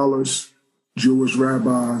Jewish scholars, Jewish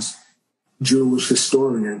rabbis, Jewish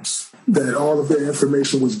historians, that all of their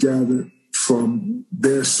information was gathered from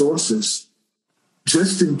their sources,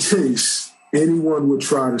 just in case anyone would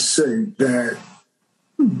try to say that,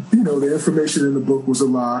 the information in the book was a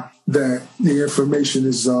lie, that the information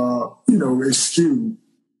is, is skewed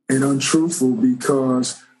and untruthful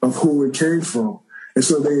because of who it came from. And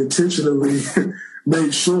so they intentionally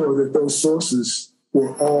made sure that those sources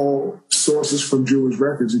were all sources from Jewish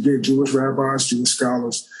records. Again, Jewish rabbis, Jewish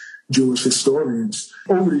scholars, Jewish historians.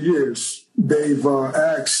 Over the years, they've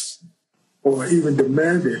asked or even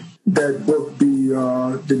demanded that book be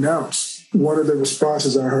denounced. One of the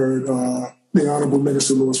responses I heard the Honorable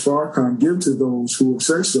Minister Louis Farrakhan give to those who have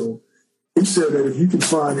said so, he said that if you can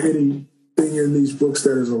find anything in these books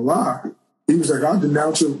that is a lie, he was like, I'll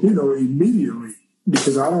denounce him, immediately,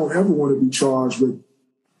 because I don't ever want to be charged with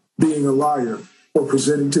being a liar or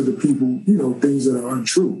presenting to the people, things that are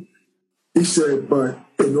untrue. He said, but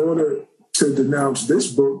in order to denounce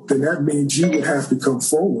this book, then that means you would have to come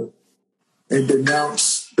forward and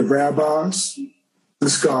denounce the rabbis, the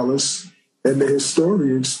scholars, and the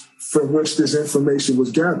historians from which this information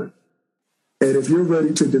was gathered. And if you're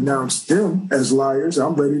ready to denounce them as liars,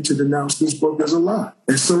 I'm ready to denounce this book as a lie.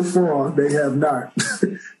 And so far, they have not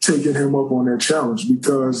taken him up on that challenge,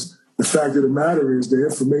 because the fact of the matter is the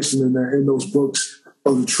information in those books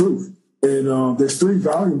are the truth. And there's 3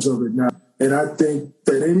 volumes of it now. And I think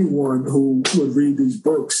that anyone who would read these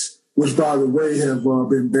books, which, by the way, have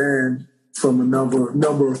been banned from a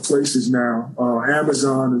number of places now.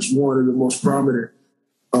 Amazon is one of the most prominent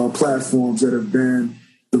platforms that have banned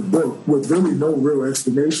the book, with really no real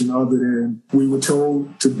explanation other than we were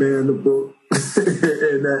told to ban the book,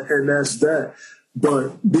 and that's that.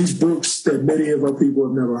 But these books that many of our people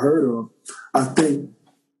have never heard of, I think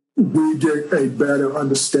we get a better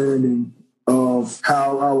understanding of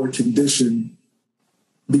how our condition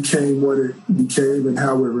became what it became and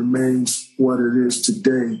how it remains what it is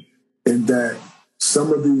today. And that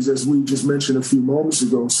some of these, as we just mentioned a few moments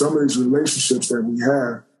ago, some of these relationships that we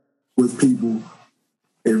have with people,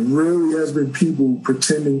 it really has been people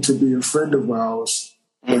pretending to be a friend of ours,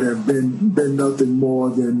 but have been nothing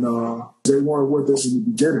more than they weren't with us in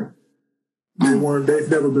the beginning. They've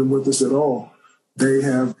never been with us at all. They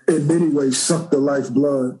have in many ways sucked the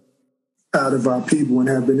lifeblood out of our people and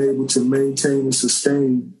have been able to maintain and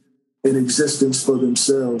sustain an existence for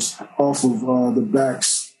themselves off of the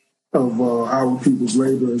backs of our people's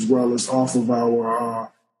labor, as well as off of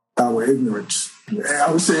our ignorance.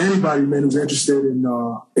 I would say anybody, man, who's interested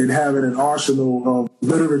in having an arsenal of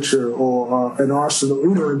literature or an arsenal,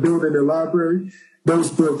 in building their library,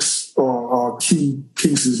 those books are key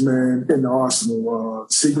pieces, man, in the arsenal.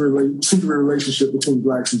 Secret Relationship Between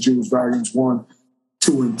Blacks and Jews, volumes 1,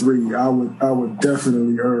 2, and 3. I would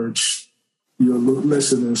definitely urge your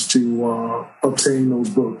listeners to obtain those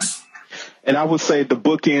books. And I would say the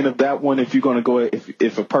bookend of that one, if you're going to go,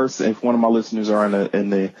 if one of my listeners are in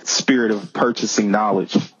the spirit of purchasing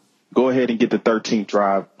knowledge, go ahead and get the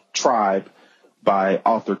 13th Tribe by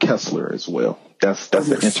Arthur Koestler as well. That's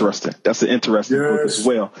an interesting book as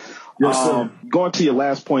well. Yes, going to your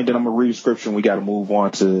last point, then I'm going to read scripture and we got to move on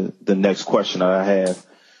to the next question that I have.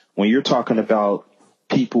 When you're talking about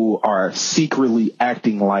people are secretly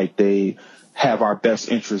acting like they have our best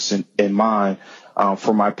interests in mind,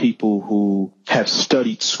 for my people who have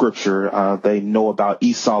studied scripture, they know about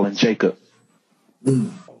Esau and Jacob.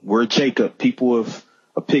 We're Jacob. People of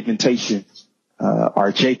pigmentation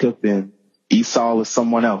are Jacob, and Esau is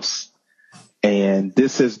someone else. And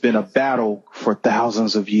this has been a battle for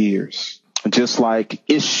thousands of years, just like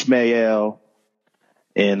Ishmael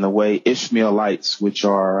and the way Ishmaelites, which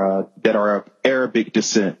are that are of Arabic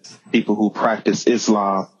descent, people who practice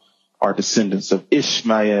Islam, are descendants of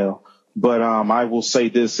Ishmael. But I will say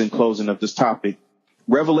this in closing of this topic.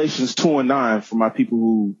 Revelations 2 and 9, for my people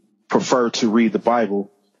who prefer to read the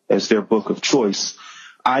Bible as their book of choice.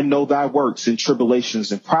 I know thy works in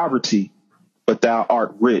tribulations and poverty, but thou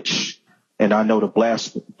art rich. And I know the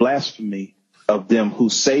blasphemy of them who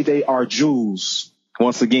say they are Jews.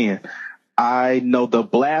 Once again, I know the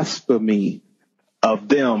blasphemy of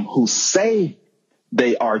them who say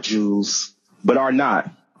they are Jews, but are not.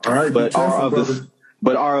 All right, but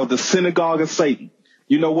are of the synagogue of Satan.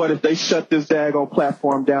 You know what? If they shut this daggone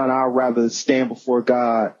platform down, I'd rather stand before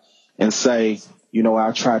God and say,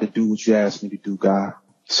 I try to do what you asked me to do, God.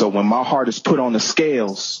 So when my heart is put on the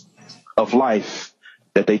scales of life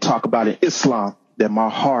that they talk about in Islam, that my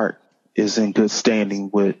heart is in good standing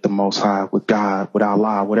with the Most High, with God, with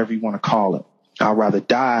Allah, whatever you want to call it. I'd rather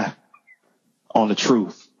die on the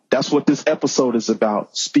truth. That's what this episode is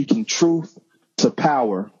about, speaking truth to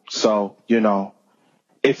power. So,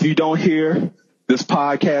 if you don't hear this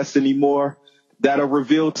podcast anymore, that'll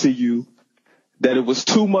reveal to you that it was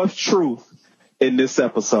too much truth in this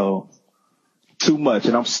episode. Too much.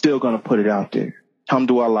 And I'm still going to put it out there.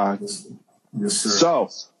 Alhamdulillah. Yes, sir. So,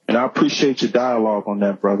 and I appreciate your dialogue on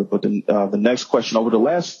that, brother. But the next question, over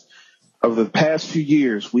the past few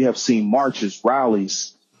years, we have seen marches,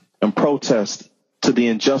 rallies, and protests to the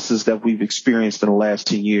injustice that we've experienced in the last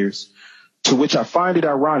 10 years. To which I find it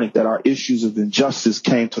ironic that our issues of injustice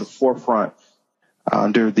came to the forefront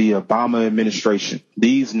under the Obama administration.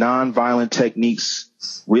 These nonviolent techniques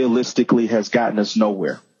realistically has gotten us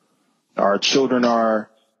nowhere. Our children are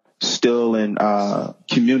still in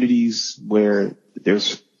communities where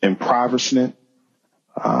there's impoverishment.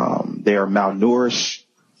 They are malnourished.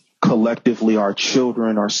 collectively our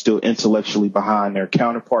children are still intellectually behind their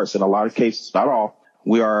counterparts in a lot of cases, not all.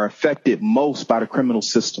 We are affected most by the criminal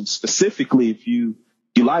system. Specifically, if you're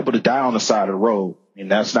liable to die on the side of the road. And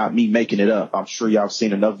that's not me making it up. I'm sure y'all have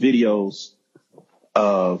seen enough videos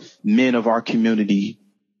of men of our community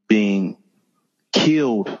being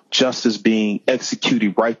killed, justice being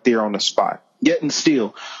executed right there on the spot. Yet and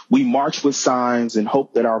still, we march with signs and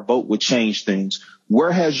hope that our vote would change things.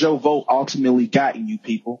 Where has your vote ultimately gotten you,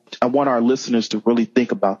 people? I want our listeners to really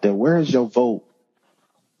think about that. Where has your vote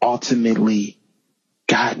ultimately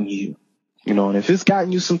gotten you? And if it's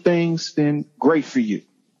gotten you some things, then great for you.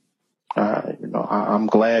 I'm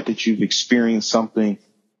glad that you've experienced something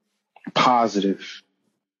positive.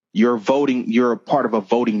 You're a part of a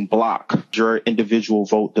voting block. Your individual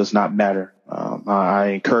vote does not matter.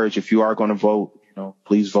 I encourage, if you are going to vote,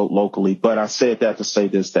 please vote locally. But I said that to say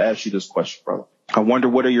this, to ask you this question, brother. I wonder,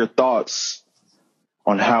 what are your thoughts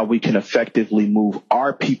on how we can effectively move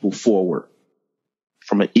our people forward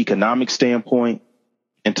from an economic standpoint,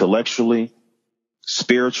 intellectually,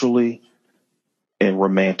 spiritually, and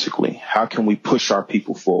romantically? How can we push our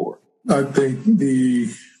people forward? I think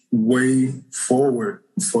the way forward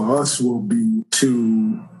for us will be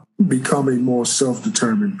to become a more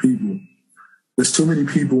self-determined people. There's too many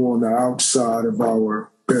people on the outside of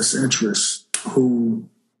our best interests who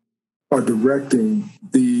are directing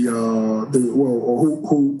who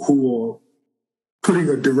are putting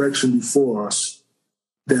a direction before us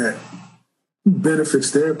that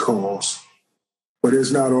benefits their cause, but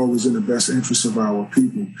it's not always in the best interest of our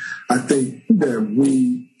people. I think that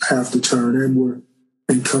we have to turn inward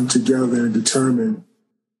and come together and determine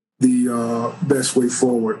the best way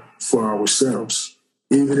forward for ourselves,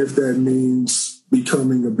 even if that means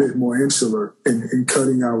becoming a bit more insular and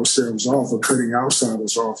cutting ourselves off or cutting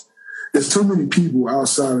outsiders off. There's too many people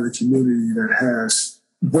outside of the community that has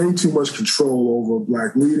way too much control over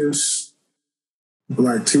Black leaders,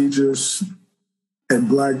 Black teachers, and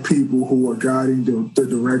Black people who are guiding the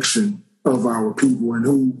direction of our people and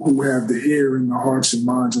who have the ear in the hearts and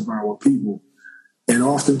minds of our people. And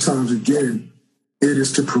oftentimes, again, it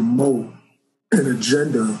is to promote an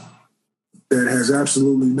agenda that has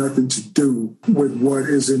absolutely nothing to do with what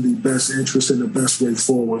is in the best interest and the best way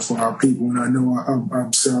forward for our people. And I know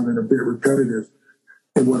I'm sounding a bit repetitive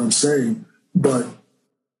in what I'm saying, but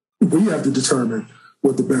we have to determine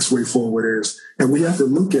what the best way forward is. And we have to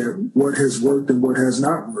look at what has worked and what has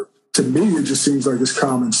not worked. To me, it just seems like it's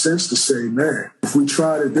common sense to say, man, if we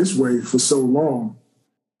tried it this way for so long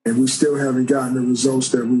and we still haven't gotten the results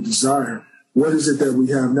that we desire, what is it that we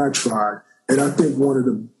have not tried? And I think one of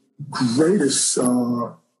the greatest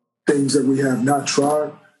things that we have not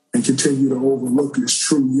tried and continue to overlook is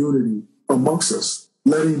true unity amongst us,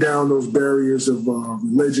 letting down those barriers of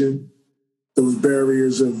religion, those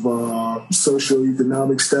barriers of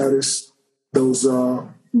socioeconomic status, those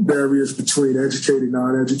barriers between educated and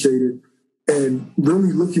non-educated, and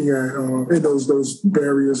really looking at those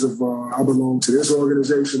barriers of I belong to this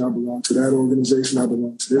organization, I belong to that organization, I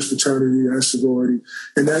belong to this fraternity, that sorority,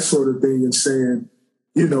 and that sort of thing, and saying,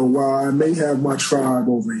 while I may have my tribe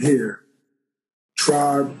over here,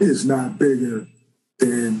 tribe is not bigger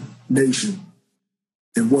than nation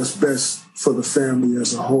and what's best for the family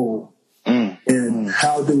as a whole. And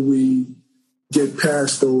how do we get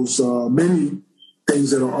past those many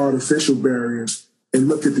things that are artificial barriers and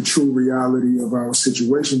look at the true reality of our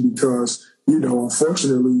situation? Because,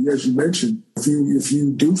 unfortunately, as you mentioned, if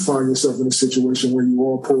you do find yourself in a situation where you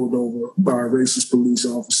are pulled over by a racist police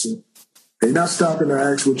officer, they're not stopping to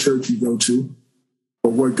ask what church you go to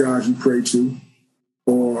or what God you pray to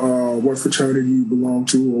or what fraternity you belong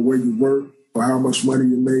to or where you work or how much money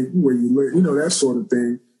you make, where you live, that sort of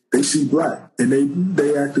thing. They see Black and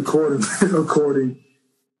they act according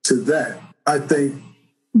to that. I think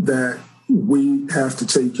that we have to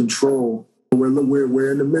take control.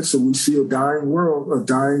 We're in the midst of, we see a dying world, a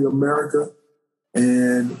dying America,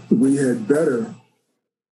 and we had better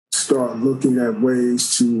start looking at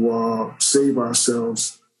ways to save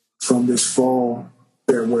ourselves from this fall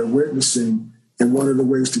that we're witnessing. And one of the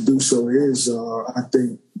ways to do so is, I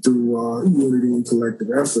think, through unity and collective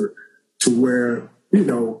effort, to where,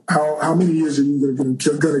 how many years are you going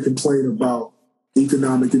to complain about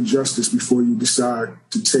economic injustice before you decide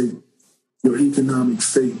to take your economic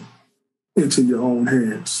fate into your own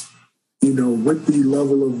hands? With the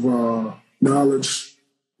level of knowledge,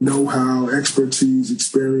 know-how, expertise,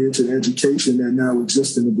 experience, and education that now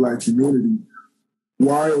exists in the Black community,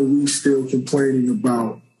 why are we still complaining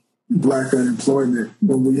about Black unemployment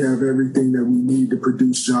when we have everything that we need to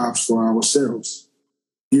produce jobs for ourselves?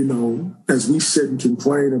 As we sit and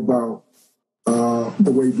complain about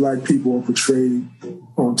the way black people are portrayed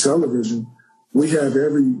on television, we have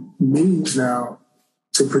every means now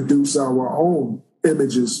to produce our own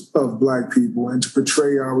images of black people and to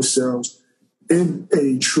portray ourselves in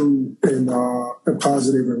a true and a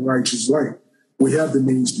positive and righteous light. We have the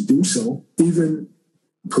means to do so, even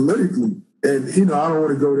politically. And, I don't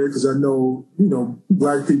want to go there because I know,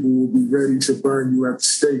 black people will be ready to burn you at the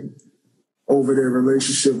stake over their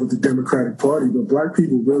relationship with the Democratic Party. But black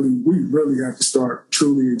people we really have to start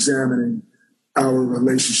truly examining our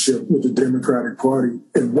relationship with the Democratic Party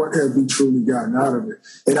and what have we truly gotten out of it.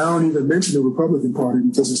 And I don't even mention the Republican Party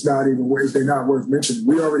because they're not worth mentioning.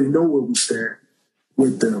 We already know where we stand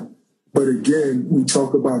with them. But again, we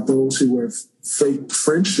talk about those who have faked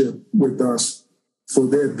friendship with us for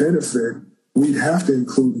their benefit. We'd have to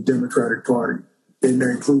include the Democratic Party in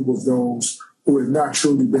that group of those who have not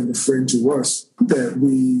truly been a friend to us that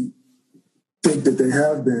we think that they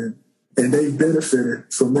have been, and they've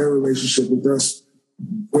benefited from their relationship with us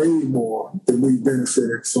way more than we've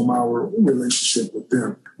benefited from our relationship with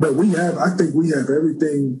them. But I think we have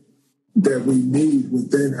everything that we need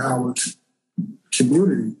within our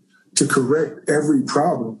community to correct every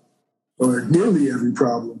problem, or nearly every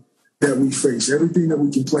problem that we face, everything that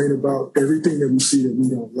we complain about, everything that we see that we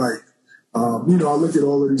don't like. I look at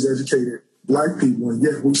all of these educated black people, and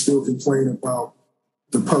yet we still complain about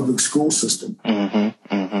the public school system.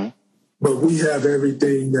 Mm-hmm, mm-hmm. But we have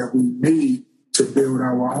everything that we need to build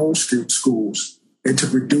our own schools and to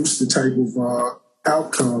produce the type of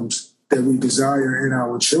outcomes that we desire in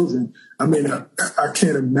our children. I mean, I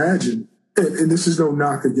can't imagine, and this is no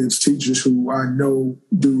knock against teachers who I know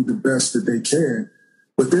do the best that they can,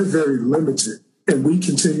 but they're very limited. And we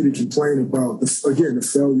continue to complain about, the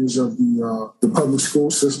failures of the public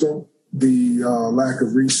school system, the lack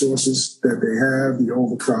of resources that they have, the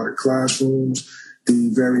overcrowded classrooms, the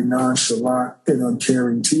very nonchalant and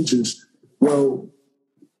uncaring teachers. Well,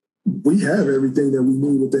 we have everything that we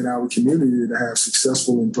need within our community to have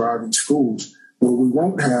successful and thriving schools, where we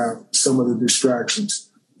won't have some of the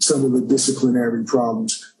distractions, some of the disciplinary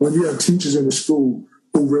problems. When you have teachers in the school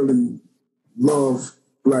who really love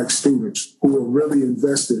black students, who are really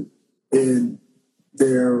invested in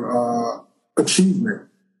their achievement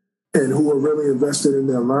and who are really invested in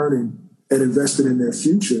their learning and invested in their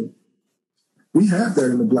future, we have that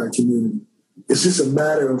in the black community. It's just a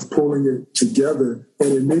matter of pulling it together,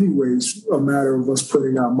 and in many ways, a matter of us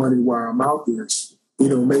putting our money where our mouth is.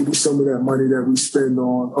 Maybe some of that money that we spend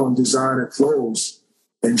on designer clothes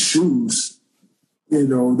and shoes,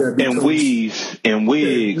 that becomes, and weave and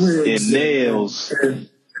wigs and nails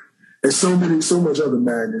and so much other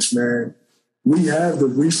madness, man. We have the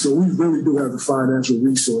resource. We really do have the financial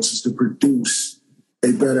resources to produce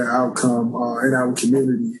a better outcome in our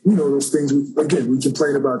community. Those things we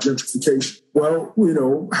complain about gentrification. Well,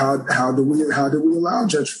 how do we allow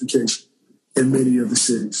gentrification in many of the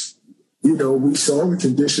cities? We saw the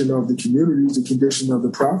condition of the communities, the condition of the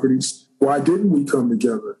properties. Why didn't we come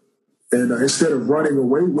together? And instead of running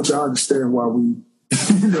away, which I understand why we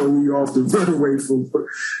often run away from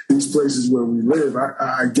these places where we live.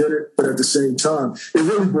 I get it, but at the same time, it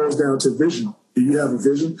really boils down to vision. Do you have a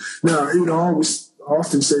vision? Now, I always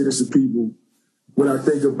often say this to people when I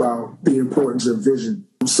think about the importance of vision.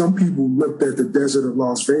 Some people looked at the desert of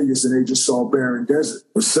Las Vegas and they just saw barren desert.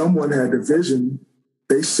 But someone had the vision.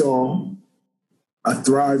 They saw a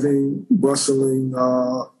thriving, bustling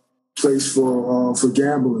place for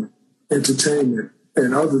gambling, entertainment,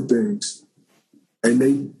 and other things. And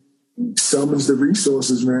they summons the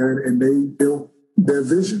resources, man, and they built their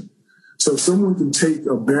vision. So someone can take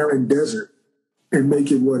a barren desert and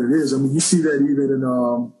make it what it is. I mean, you see that even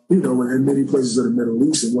in many places of the Middle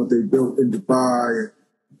East and what they built in Dubai and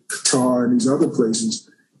Qatar and these other places.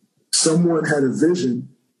 Someone had a vision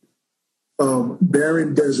of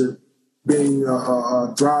barren desert being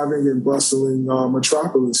a thriving and bustling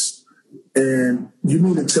metropolis. And you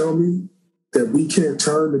mean to tell me that we can't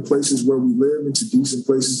turn the places where we live into decent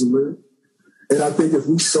places to live? And I think if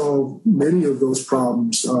we solve many of those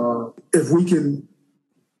problems, if we can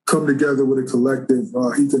come together with a collective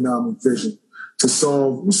economic vision to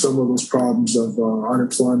solve some of those problems of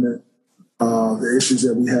unemployment, the issues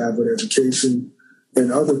that we have with education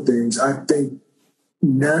and other things, I think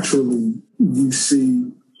naturally you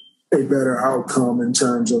see a better outcome in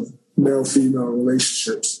terms of male-female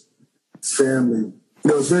relationships, family.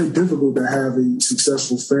 It's very difficult to have a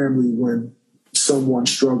successful family when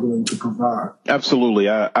someone's struggling to provide. Absolutely.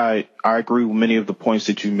 I agree with many of the points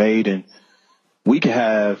that you made, and we could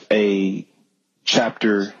have a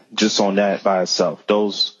chapter just on that by itself,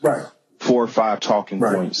 those 4 or 5 talking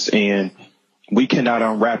points. And we cannot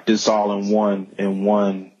unwrap this all in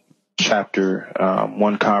one chapter,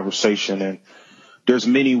 one conversation. And there's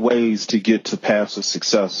many ways to get to paths of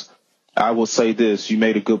success. I will say this. You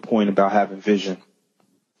made a good point about having vision.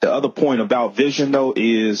 The other point about vision, though,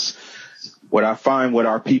 is what I find with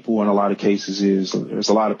our people in a lot of cases is there's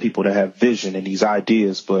a lot of people that have vision and these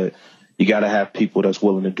ideas, but you got to have people that's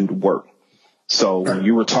willing to do the work. So when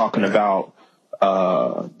you were talking about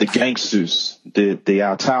the gangsters, the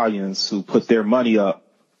Italians who put their money up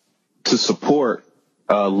to support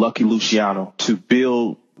Lucky Luciano to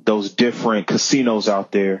build those different casinos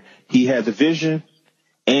out there, he had the vision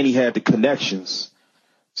and he had the connections.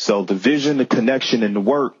 So the vision, the connection, and the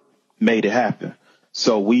work made it happen.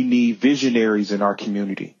 So we need visionaries in our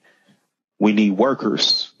community. We need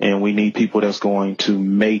workers, and we need people that's going to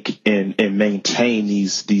make and maintain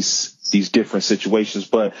these different situations.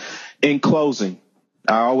 But in closing,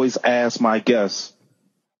 I always ask my guests,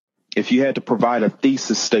 if you had to provide a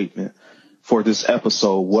thesis statement for this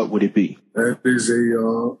episode, what would it be? That is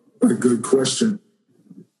a good question.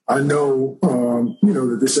 I know,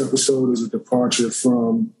 that this episode is a departure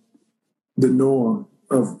from the norm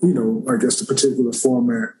of, I guess the particular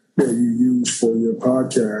format that you use for your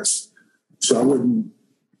podcast. So I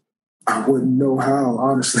wouldn't know how,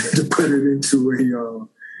 honestly, to put it into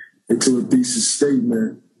a thesis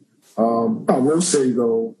statement. I will say,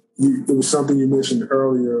 though, it was something you mentioned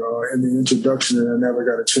earlier in the introduction, and I never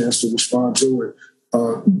got a chance to respond to it.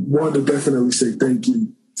 One, to definitely say thank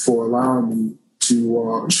you for allowing me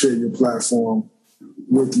to share your platform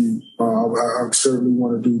with you. I certainly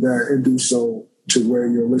want to do that and do so to where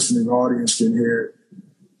your listening audience can hear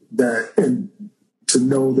that, and to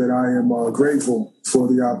know that I am grateful for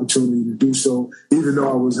the opportunity to do so, even though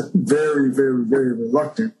I was very, very, very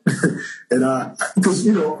reluctant. And because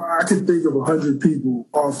I can think of 100 people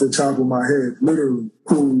off the top of my head, literally,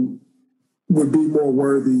 who would be more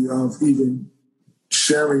worthy of even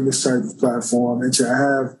sharing this type of platform, and to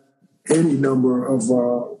have any number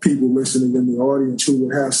of people listening in the audience who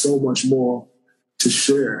would have so much more to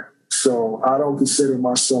share. So I don't consider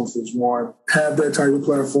myself as one have that type of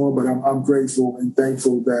platform, but I'm grateful and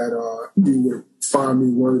thankful that you would find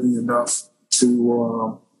me worthy enough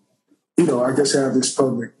to, I guess have this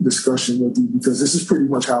public discussion with you, because this is pretty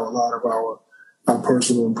much how a lot of our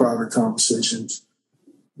personal and private conversations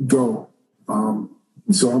go.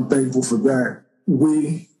 So I'm thankful for that.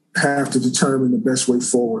 We have to determine the best way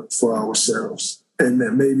forward for ourselves, and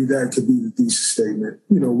that maybe that could be the thesis statement.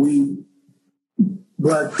 We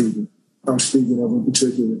Black people, I'm speaking of in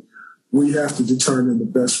particular, we have to determine the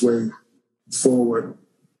best way forward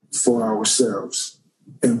for ourselves.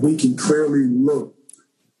 And we can clearly look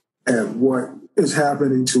at what is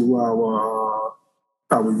happening to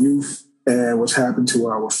our youth and what's happened to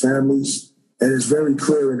our families. And it's very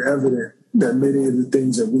clear and evident that many of the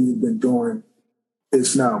things that we have been doing,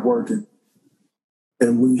 it's not working.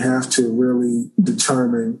 And we have to really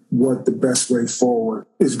determine what the best way forward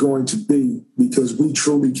is going to be, because we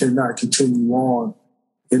truly cannot continue on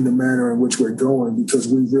in the manner in which we're going, because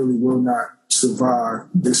we really will not survive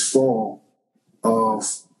this fall of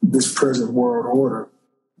this present world order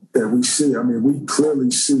that we see. I mean, we clearly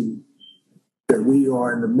see that we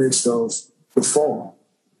are in the midst of the fall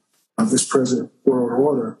of this present world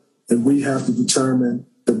order, and we have to determine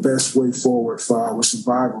the best way forward for our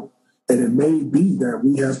survival. And it may be that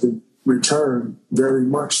we have to return very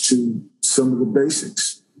much to some of the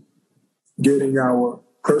basics, getting our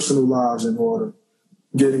personal lives in order,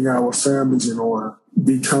 getting our families in order,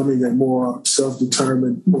 becoming a more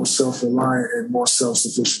self-determined, more self-reliant, and more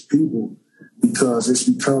self-sufficient people, because it's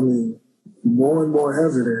becoming more and more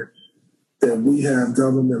evident that we have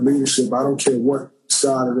government leadership. I don't care what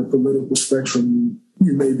side of the political spectrum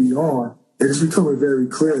you may be on. It is becoming very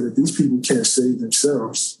clear that these people can't save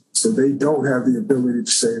themselves. So they don't have the ability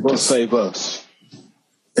to save us.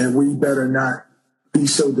 And we better not be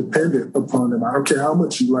so dependent upon them. I don't care how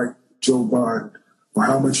much you like Joe Biden or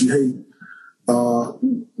how much you hate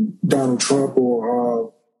Donald Trump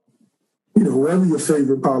or, whoever your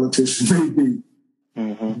favorite politician may be.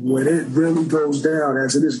 Mm-hmm. When it really goes down,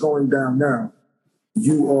 as it is going down now,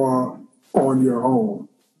 you are on your own.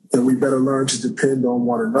 And we better learn to depend on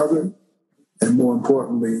one another. And more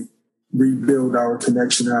importantly, rebuild our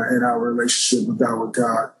connection and our relationship with our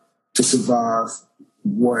God to survive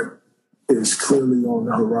what is clearly on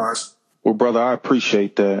the horizon. Well, brother, I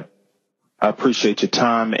appreciate that. I appreciate your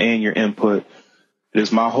time and your input. It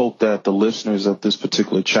is my hope that the listeners of this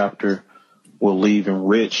particular chapter will leave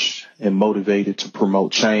enriched and motivated to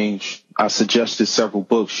promote change. I suggested several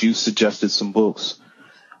books. You suggested some books.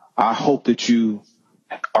 I hope that you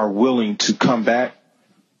are willing to come back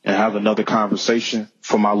and have another conversation.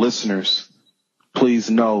 For my listeners, please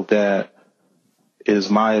know that it is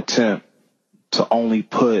my attempt to only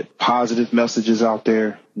put positive messages out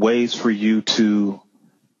there, ways for you to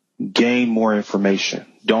gain more information.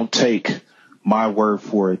 Don't take my word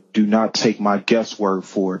for it. Do not take my guest word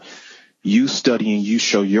for it. You study and you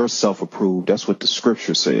show yourself approved. That's what the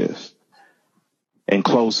scripture says. In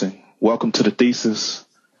closing, welcome to The Thesis,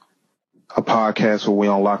 a podcast where we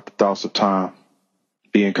unlock the thoughts of time.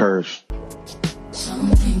 Be encouraged.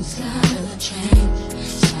 Something's gotta change.